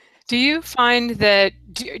 Do you find that,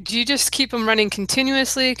 do you just keep them running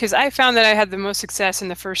continuously? Because I found that I had the most success in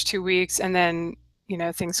the first 2 weeks, and then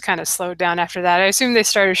things kind of slowed down after that. I assume they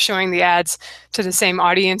started showing the ads to the same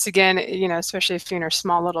audience again, especially if you're in a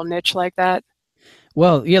small little niche like that.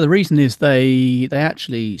 Well, yeah, the reason is they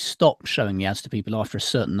actually stop showing the ads to people after a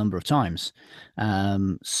certain number of times.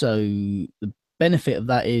 So the benefit of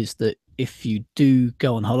that is that if you do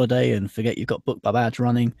go on holiday and forget you've got Bookbub ads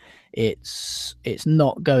running, it's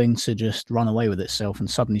not going to just run away with itself and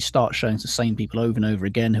suddenly start showing to the same people over and over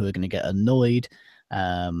again who are going to get annoyed.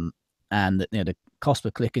 And the cost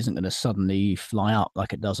per click isn't going to suddenly fly up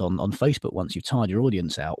like it does on Facebook once you've tired your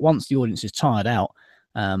audience out. Once the audience is tired out,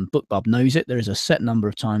 Bookbub knows it. There is a set number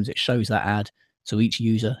of times it shows that ad to each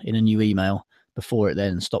user in a new email before it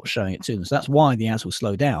then stops showing it to them. So that's why the ads will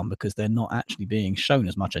slow down, because they're not actually being shown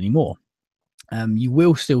as much anymore. You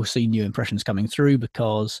will still see new impressions coming through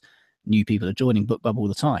because new people are joining Bookbub all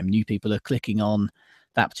the time. New people are clicking on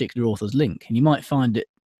that particular author's link, and you might find it.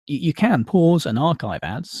 You can pause and archive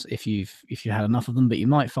ads if you had enough of them, but you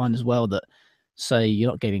might find as well that, say,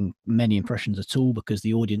 you're not getting many impressions at all because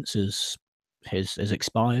the audience has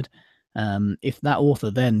expired. If that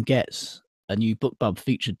author then gets a new Bookbub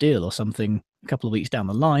featured deal or something a couple of weeks down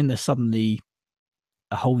the line, there's suddenly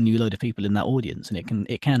a whole new load of people in that audience, and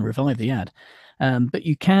it can revive the ad. But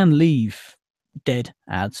you can leave dead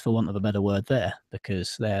ads, for want of a better word, there,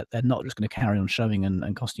 because they're not just going to carry on showing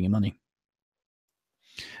and costing you money.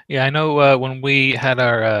 Yeah, I know when we had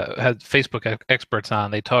our had Facebook experts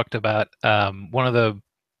on, they talked about one of the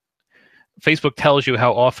Facebook tells you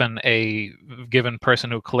how often a given person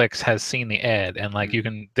who clicks has seen the ad, and like you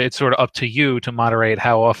can, it's sort of up to you to moderate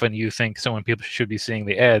how often you think someone people should be seeing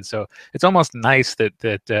the ad. So it's almost nice that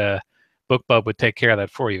BookBub would take care of that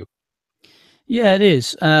for you. Yeah, it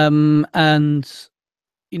is, and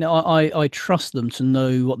you know, I trust them to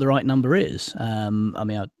know what the right number is. I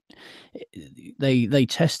mean, they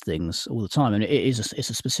test things all the time, and it's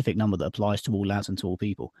a specific number that applies to all ads and to all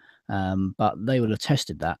people. But they would have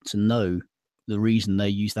tested that to know the reason they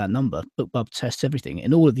use that number. BookBub tests everything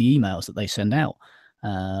in all of the emails that they send out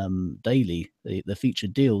daily. The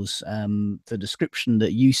featured deals, the description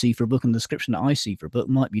that you see for a book and the description that I see for a book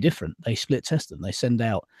might be different. They split test them. They send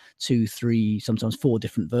out 2, 3, sometimes 4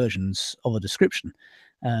 different versions of a description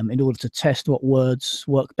in order to test what words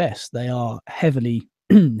work best. They are heavily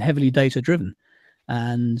data driven,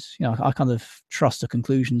 and you know, I kind of trust the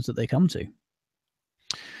conclusions that they come to.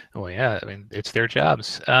 Well, yeah, I mean, it's their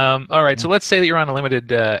jobs. All right, so let's say that you're on a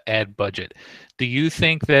limited ad budget. Do you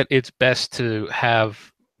think that it's best to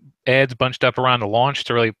have ads bunched up around the launch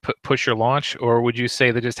to really push your launch, or would you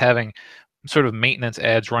say that just having sort of maintenance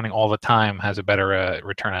ads running all the time has a better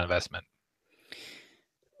return on investment?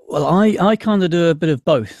 Well, I kind of do a bit of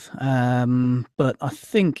both, but I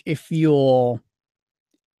think if you're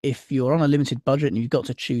on a limited budget and you've got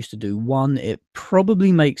to choose to do one, it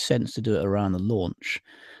probably makes sense to do it around the launch.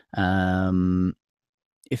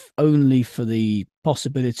 If only for the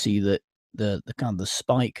possibility that the kind of the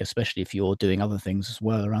spike, especially if you're doing other things as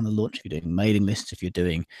well around the launch, if you're doing mailing lists, if you're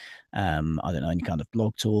doing, I don't know, any kind of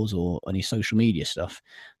blog tours or any social media stuff,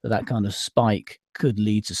 that kind of spike could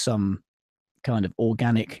lead to some kind of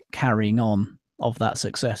organic carrying on of that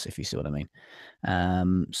success, if you see what I mean.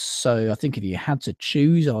 So I think if you had to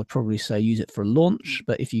choose, I'd probably say use it for a launch,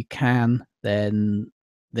 but if you can, then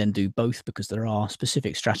do both, because there are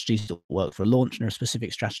specific strategies that work for a launch and there are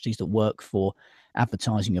specific strategies that work for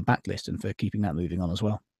advertising your backlist and for keeping that moving on as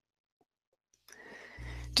well.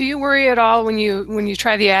 Do you worry at all when you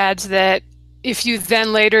try the ads that if you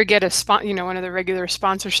then later get one of the regular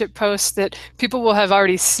sponsorship posts, that people will have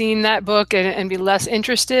already seen that book and be less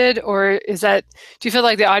interested? Or do you feel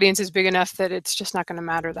like the audience is big enough that it's just not going to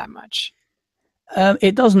matter that much?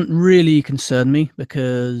 It doesn't really concern me,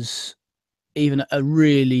 because even a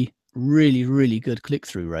really good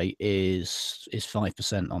click-through rate is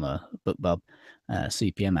 5% on a BookBub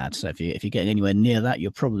CPM ad. So if you're getting anywhere near that,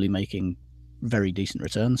 you're probably making very decent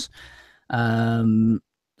returns.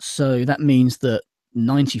 So that means that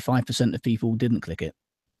 95% of people didn't click it.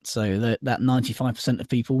 So that 95% of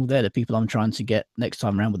people, they're the people I'm trying to get next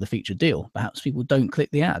time around with the featured deal. Perhaps people don't click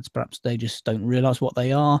the ads. Perhaps they just don't realize what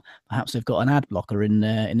they are. Perhaps they've got an ad blocker in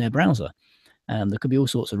their browser. There could be all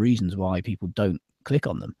sorts of reasons why people don't click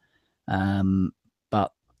on them.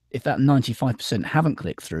 But if that 95% haven't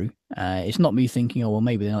clicked through, it's not me thinking, oh, well,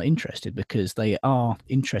 maybe they're not interested, because they are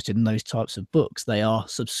interested in those types of books. They are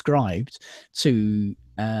subscribed to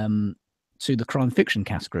the crime fiction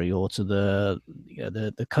category, or to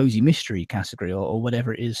the cozy mystery category, or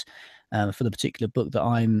whatever it is for the particular book that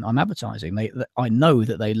I'm advertising. I know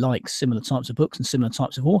that they like similar types of books and similar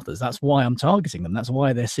types of authors. That's why I'm targeting them. That's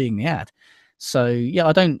why they're seeing the ad. So yeah,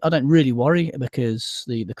 I don't really worry, because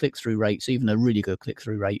the click-through rates, even a really good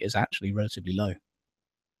click-through rate, is actually relatively low.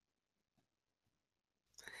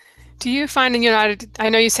 Do you find, I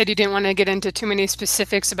know you said you didn't want to get into too many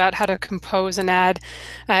specifics about how to compose an ad.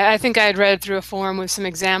 I think I had read through a forum with some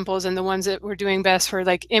examples, and the ones that were doing best were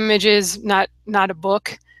like images, not a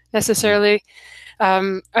book necessarily.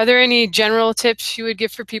 Are there any general tips you would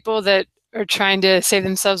give for people that are trying to save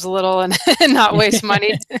themselves a little and not waste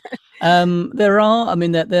money? There are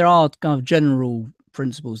kind of general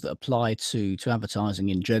principles that apply to advertising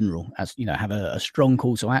in general, as you know, have a strong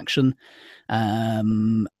call to action.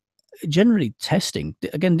 Generally testing,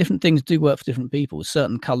 again, different things do work for different people.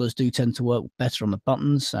 Certain colors do tend to work better on the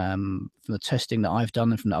buttons. From the testing that I've done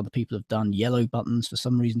and from that other people have done, yellow buttons for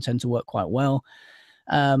some reason tend to work quite well.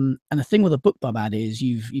 And the thing with a BookBub ad is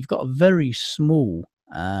you've got a very small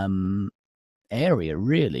area,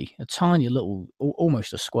 really, a tiny little,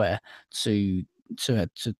 almost a square, to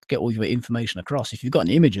get all your information across. If you've got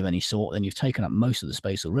an image of any sort, then you've taken up most of the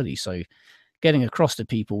space already. So getting across to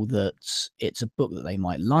people that it's a book that they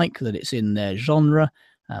might like, that it's in their genre,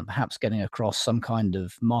 perhaps getting across some kind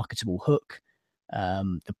of marketable hook,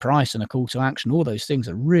 the price and a call to action. All those things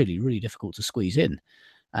are really, really difficult to squeeze in.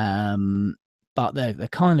 But they're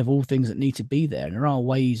kind of all things that need to be there. And there are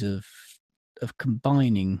ways of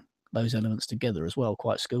combining those elements together as well,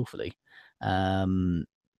 quite skillfully.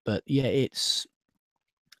 But yeah,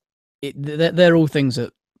 they're all things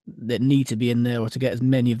that need to be in there, or to get as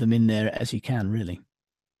many of them in there as you can, really.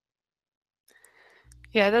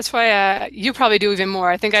 Yeah, that's why you probably do even more.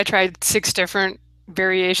 I think I tried 6 different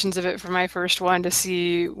variations of it for my first one to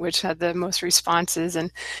see which had the most responses.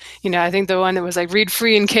 And, I think the one that was like read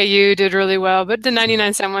free in KU did really well, but the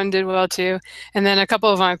 99-cent one did well too. And then a couple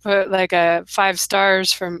of them I put like 5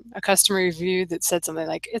 stars from a customer review that said something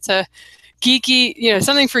like, it's a geeky,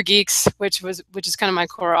 something for geeks, which is kind of my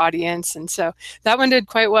core audience. And so that one did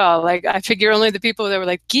quite well. Like, I figure only the people that were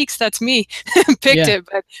like geeks, that's me, picked it,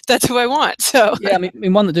 but that's who I want. So yeah, I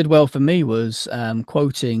mean, one that did well for me was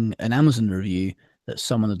quoting an Amazon review that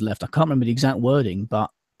someone had left. I can't remember the exact wording, but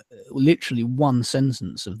literally one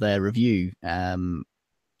sentence of their review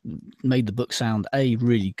made the book sound A,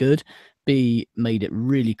 really good, B, made it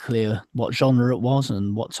really clear what genre it was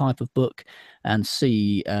and what type of book, and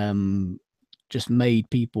C, just made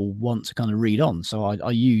people want to kind of read on. So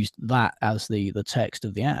I used that as the text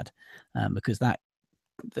of the ad, because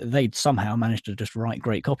they'd somehow managed to just write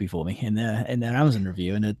great copy for me in their Amazon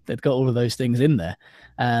review, and they'd got all of those things in there.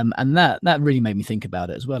 And that really made me think about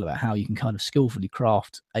it as well, about how you can kind of skillfully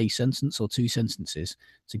craft a sentence or 2 sentences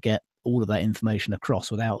to get all of that information across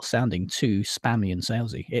without sounding too spammy and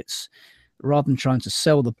salesy. It's rather than trying to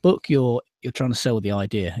sell the book, you're trying to sell the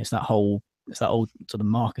idea. It's that old sort of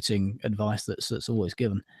marketing advice that's always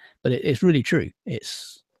given, but it's really true.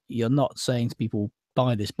 You're not saying to people,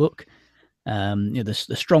 buy this book.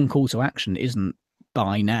 The strong call to action isn't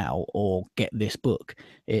buy now or get this book.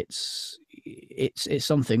 It's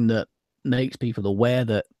something that makes people aware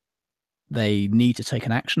that they need to take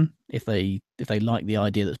an action if they like the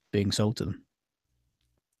idea that's being sold to them.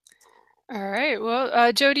 All right.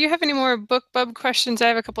 Well, Joe, do you have any more Bookbub questions? I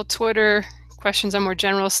have a couple Twitter questions on more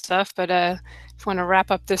general stuff, but if you want to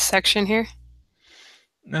wrap up this section here.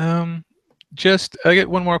 Just I get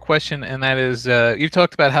one more question, and that is, you've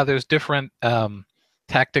talked about how there's different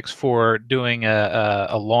tactics for doing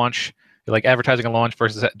a launch, like advertising a launch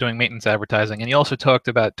versus doing maintenance advertising, and you also talked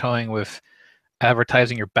about toying with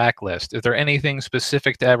advertising your backlist. Is there anything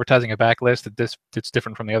specific to advertising a backlist that's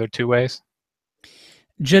different from the other 2 ways?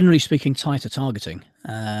 Generally speaking, tighter targeting.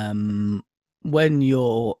 When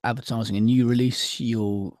you're advertising a new release,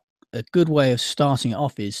 a good way of starting it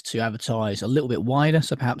off is to advertise a little bit wider.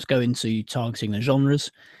 So perhaps go into targeting the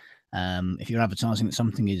genres. If you're advertising that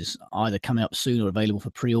something is either coming up soon or available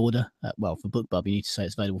for pre-order, well, for Bookbub, you need to say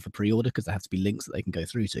it's available for pre-order because there have to be links that they can go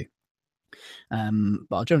through to.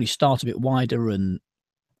 But I'll generally start a bit wider and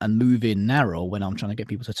move in narrow when I'm trying to get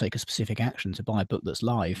people to take a specific action to buy a book that's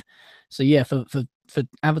live. So yeah, for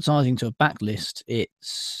advertising to a backlist,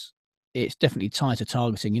 it's definitely tighter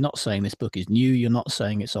targeting. You're not saying this book is new. You're not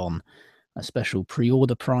saying it's on a special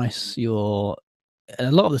pre-order price. And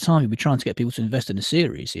a lot of the time, you'll be trying to get people to invest in a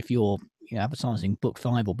series. If you're advertising book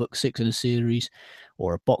 5 or book 6 in a series,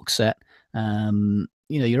 or a box set,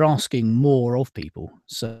 you're asking more of people.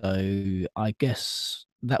 So I guess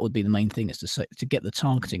that would be the main thing, is to get the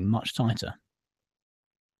targeting much tighter.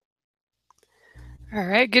 All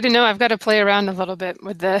right, good to know. I've got to play around a little bit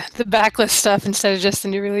with the backlist stuff instead of just the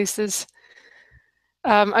new releases.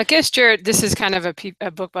 I guess, Jared, this is kind of a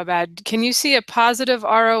Bookbub ad. Can you see a positive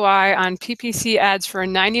ROI on PPC ads for a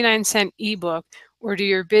 99-cent ebook, or do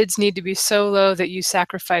your bids need to be so low that you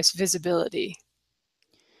sacrifice visibility?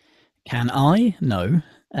 Can I? No.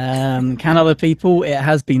 Can other people? It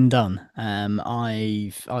has been done.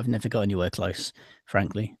 I've never got anywhere close,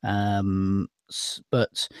 frankly.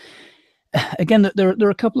 But again, there are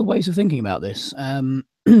a couple of ways of thinking about this.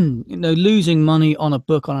 Losing money on a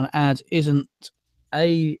book on an ad isn't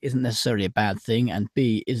necessarily a bad thing, and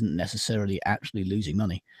B, isn't necessarily actually losing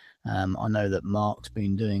money. I know that Mark's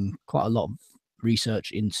been doing quite a lot of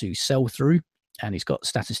research into sell-through, and he's got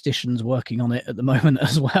statisticians working on it at the moment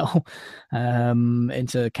as well,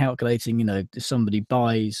 into calculating, if somebody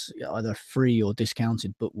buys either free or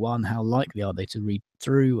discounted book 1, how likely are they to read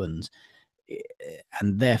through, and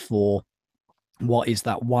therefore, what is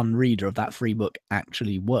that one reader of that free book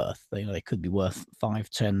actually worth? They could be worth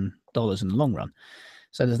 $5-10 in the long run.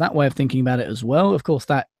 So there's that way of thinking about it as well. Of course,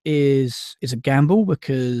 that is a gamble,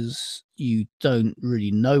 because you don't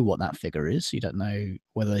really know what that figure is. You don't know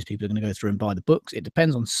whether those people are going to go through and buy the books. It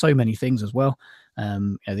depends on so many things as well.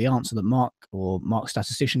 The answer that Mark's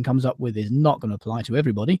statistician comes up with is not going to apply to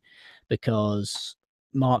everybody, because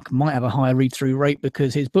Mark might have a higher read-through rate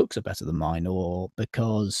because his books are better than mine, or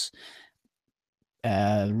because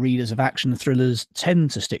readers of action thrillers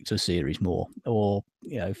tend to stick to a series more, or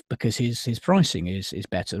because his pricing is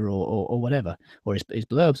better, or whatever, or his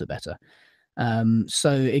blurbs are better.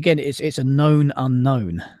 So again, it's a known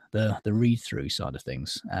unknown, the read-through side of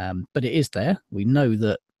things, but it is there. We know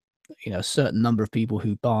that a certain number of people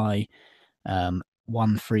who buy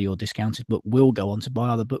one free or discounted book will go on to buy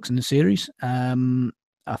other books in the series.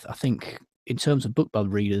 I think in terms of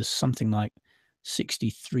Bookbub readers, something like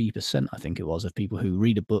 63%, I think it was, of people who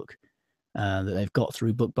read a book that they've got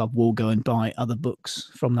through Bookbub will go and buy other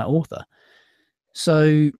books from that author.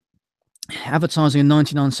 So advertising a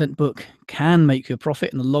 99-cent book can make you a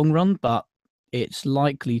profit in the long run, but it's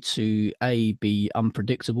likely to A, be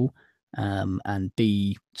unpredictable, and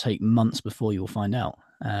B, take months before you'll find out.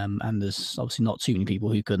 And there's obviously not too many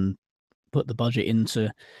people who can put the budget into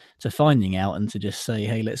finding out and to just say,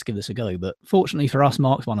 hey, let's give this a go. But fortunately for us,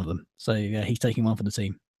 Mark's one of them. So he's taking one for the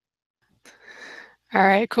team. All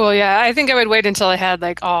right, cool. Yeah, I think I would wait until I had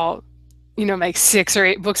like all, like 6 or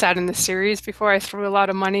 8 books out in the series before I threw a lot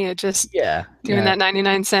of money at just doing that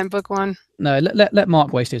 99-cent book one. No, let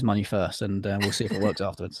Mark waste his money first, and we'll see if it works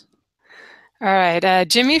afterwards. All right.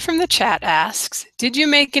 Jimmy from the chat asks, did you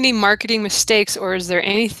make any marketing mistakes, or is there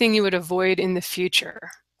anything you would avoid in the future?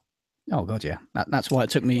 Oh God, yeah. That's why it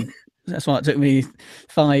took me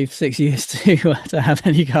 5-6 years to have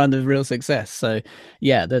any kind of real success. So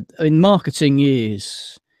yeah, marketing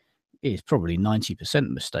is probably 90%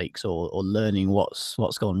 mistakes or learning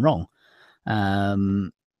what's gone wrong.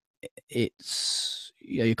 It's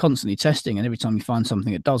you're constantly testing, and every time you find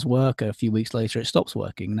something that does work, a few weeks later it stops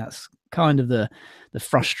working. And that's kind of the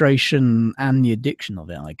frustration and the addiction of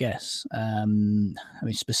it, I guess. I mean,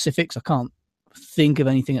 specifics, I can't think of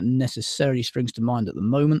anything that necessarily springs to mind at the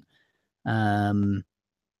moment,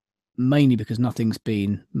 mainly because nothing's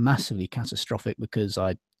been massively catastrophic, because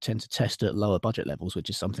I tend to test at lower budget levels, which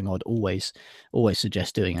is something I'd always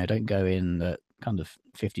suggest doing. I don't go in at kind of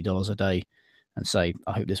 $50 a day and say,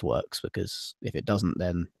 I hope this works, because if it doesn't,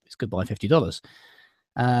 then it's goodbye $50.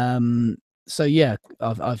 So yeah,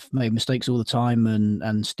 I've made mistakes all the time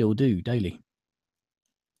and still do daily.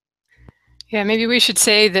 Yeah, maybe we should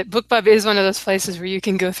say that Bookbub is one of those places where you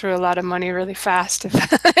can go through a lot of money really fast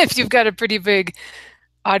if you've got a pretty big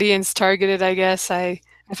audience targeted, I guess. I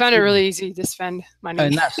found it really easy to spend money.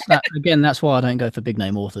 And that's why I don't go for big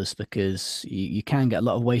name authors, because you can get a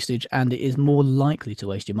lot of wastage, and it is more likely to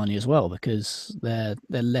waste your money as well, because they're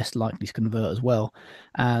less likely to convert as well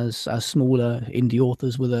as smaller indie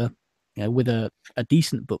authors with a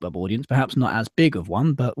decent Bookbub audience, perhaps not as big of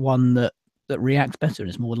one, but one that reacts better and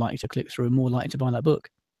is more likely to click through and more likely to buy that book.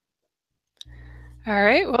 All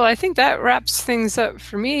right. Well, I think that wraps things up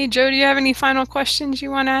for me. Joe, do you have any final questions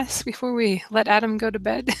you want to ask before we let Adam go to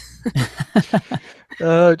bed?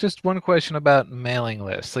 Just one question about mailing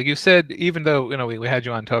lists. Like you said, even though we had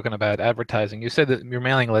you on talking about advertising, you said that your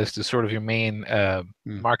mailing list is sort of your main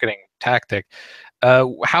marketing tactic.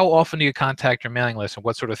 How often do you contact your mailing list, and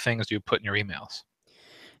what sort of things do you put in your emails?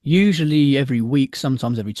 Usually every week,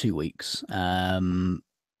 sometimes every 2 weeks.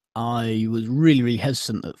 I was really, really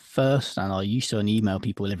hesitant at first, and I used to only email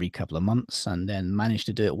people every couple of months, and then managed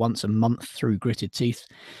to do it once a month through gritted teeth,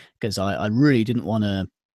 because I really didn't want to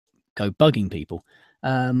go bugging people.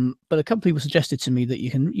 But a couple of people suggested to me that you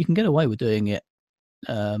can get away with doing it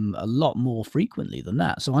a lot more frequently than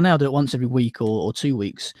that. So I now do it once every week or 2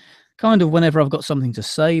 weeks, kind of whenever I've got something to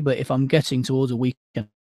say. But if I'm getting towards a week and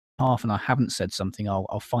a half and I haven't said something,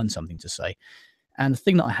 I'll find something to say. And the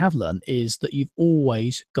thing that I have learned is that you've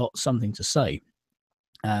always got something to say.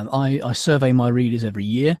 I survey my readers every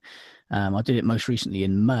year. I did it most recently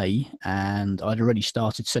in May, and I'd already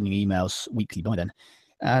started sending emails weekly by then.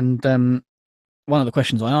 And one of the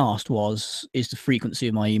questions I asked was, is the frequency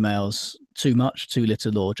of my emails too much, too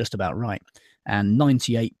little, or just about right? And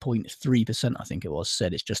 98.3%, I think it was,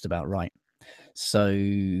 said it's just about right. So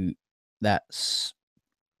I'm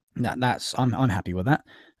happy with that.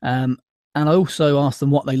 And I also asked them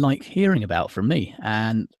what they like hearing about from me,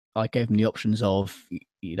 and I gave them the options of,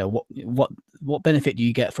 what benefit do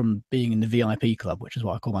you get from being in the VIP club, which is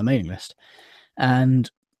what I call my mailing list, and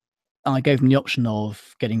I gave them the option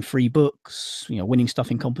of getting free books, winning stuff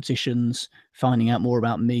in competitions, finding out more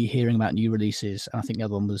about me, hearing about new releases. And I think the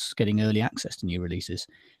other one was getting early access to new releases.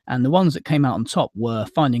 And the ones that came out on top were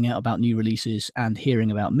finding out about new releases and hearing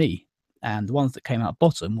about me. And the ones that came out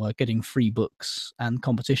bottom were getting free books and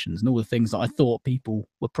competitions and all the things that I thought people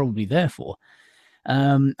were probably there for.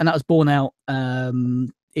 And that was borne out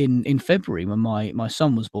in February, when my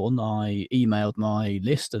son was born, I emailed my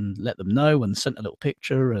list and let them know and sent a little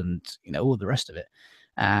picture and, you know, all the rest of it.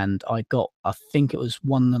 And I got, I think it was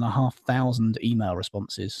 1,500 email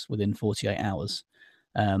responses within 48 hours,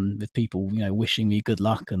 with people, you know, wishing me good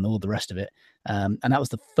luck and all the rest of it. And that was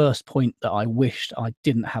the first point that I wished I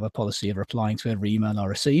didn't have a policy of replying to every email I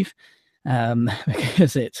receive,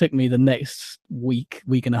 because it took me the next week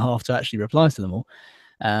and a half to actually reply to them all.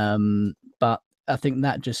 But I think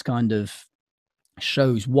that just kind of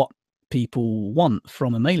shows what people want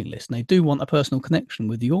from a mailing list. And they do want a personal connection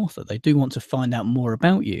with the author. They do want to find out more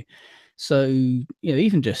about you. So, you know,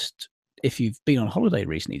 even just if you've been on holiday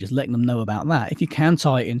recently, just letting them know about that. If you can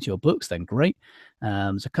tie it into your books, then great.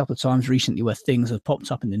 There's a couple of times recently where things have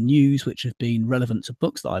popped up in the news which have been relevant to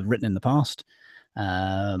books that I've written in the past.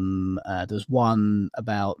 There's one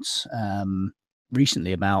about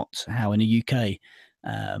recently about how in the UK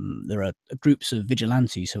there are groups of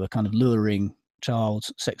vigilantes who are kind of luring child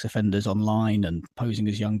sex offenders online and posing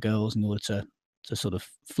as young girls in order to sort of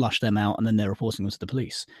flush them out, and then they're reporting them to the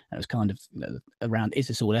police. And it was kind of, you know, around, is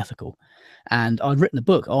this all ethical? And I'd written a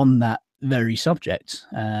book on that very subject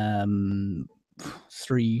 2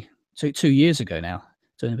 years ago now,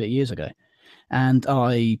 2 years ago. And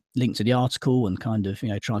I linked to the article and kind of, you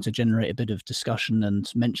know, tried to generate a bit of discussion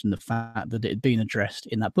and mention the fact that it had been addressed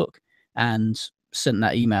in that book, and sent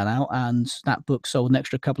that email out, and that book sold an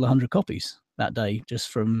extra couple of 100 copies that day just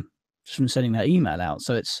from sending that email out.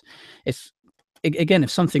 So it's, if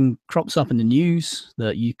something crops up in the news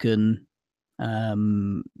that you can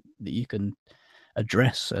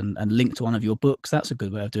address and link to one of your books, that's a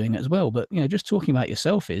good way of doing it as well. But, you know, just talking about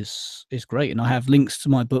yourself is great. And I have links to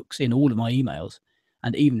my books in all of my emails.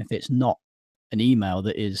 And even if it's not an email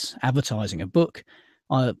that is advertising a book,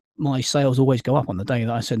 my sales always go up on the day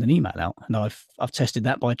that I send an email out. And I've tested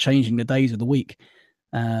that by changing the days of the week,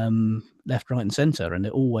 left, right, and center, and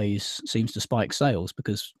it always seems to spike sales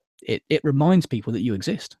because it reminds people that you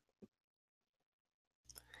exist.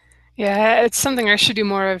 Yeah, it's something I should do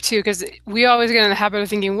more of too, because we always get in the habit of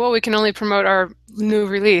thinking, well, we can only promote our new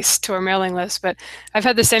release to our mailing list. But I've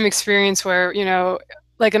had the same experience where, you know,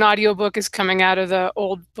 like an audiobook is coming out of the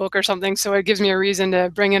old book or something, so it gives me a reason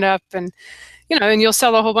to bring it up, and, you know, and you'll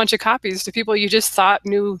sell a whole bunch of copies to people you just thought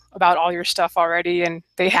knew about all your stuff already, and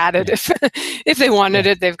they had it. Yeah. If they wanted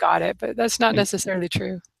it, they've got it. But that's not necessarily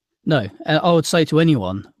true. No, I would say to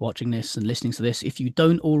anyone watching this and listening to this, if you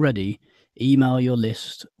don't already email your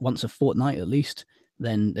list once a fortnight at least,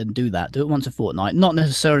 then do that. Do it once a fortnight, not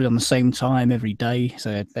necessarily on the same time every day,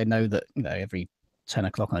 so they know that, you know, every 10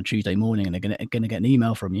 o'clock on a Tuesday morning and they're going to get an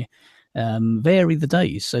email from you. Vary the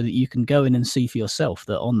days so that you can go in and see for yourself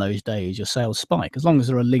that on those days your sales spike, as long as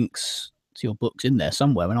there are links to your books in there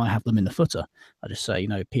somewhere. When I have them in the footer, I just say, you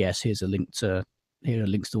know, PS, here are links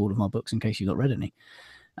to all of my books in case you've not read any.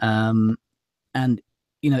 And,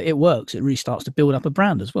 you know, it works. It really starts to build up a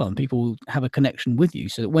brand as well, and people have a connection with you,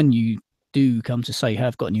 so that when you do come to say, hey,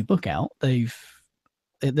 I've got a new book out, they've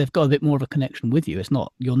got a bit more of a connection with you.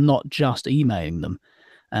 You're not just emailing them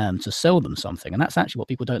to sell them something, and that's actually what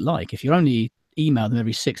people don't like. If you only email them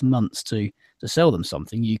every 6 months to sell them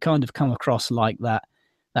something, you kind of come across like that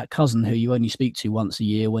cousin who you only speak to once a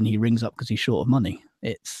year when he rings up because he's short of money.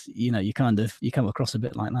 It's, you know, you come across a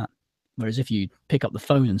bit like that. Whereas if you pick up the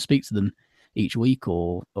phone and speak to them each week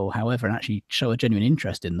or however, and actually show a genuine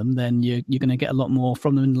interest in them, then you're going to get a lot more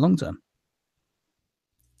from them in the long term.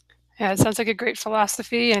 Yeah, it sounds like a great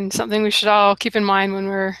philosophy and something we should all keep in mind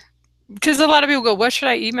when because a lot of people go, what should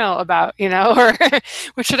I email about, you know, or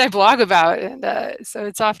what should I blog about? And so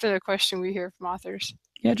it's often a question we hear from authors.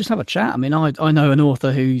 Yeah, just have a chat. I mean, I know an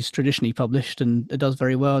author who's traditionally published and it does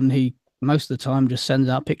very well, and he most of the time just sends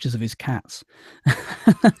out pictures of his cats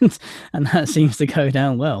and that seems to go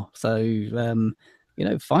down well. So, you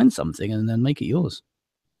know, find something and then make it yours.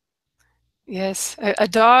 Yes, a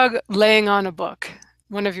dog laying on a book,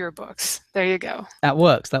 one of your books. There you go. That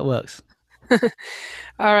works. All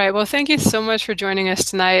right. Well, thank you so much for joining us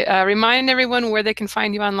tonight. Remind everyone where they can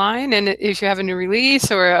find you online, and if you have a new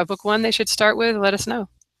release or a book one they should start with, let us know.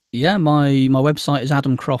 Yeah, my website is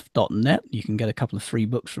adamcroft.net. You can get a couple of free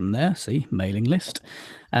books from there. See, mailing list.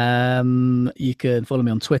 You can follow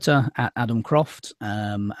me on Twitter at Adam Croft,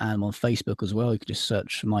 and I'm on Facebook as well. You can just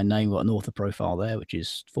search for my name. We've got an author profile there, which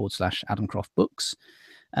is /Adam Croft Books.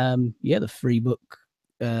 Yeah, the free book,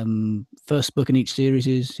 first book in each series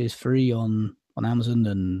is free on Amazon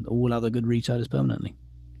and all other good retailers permanently.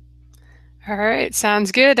 All right,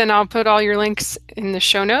 sounds good. And I'll put all your links in the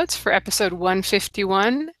show notes for episode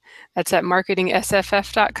 151. That's at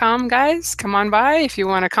marketingsff.com, guys. Come on by if you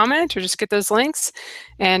want to comment or just get those links.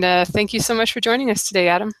 And thank you so much for joining us today,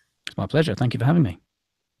 Adam. It's my pleasure. Thank you for having me.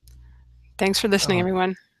 Thanks for listening,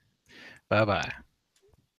 everyone. Bye-bye.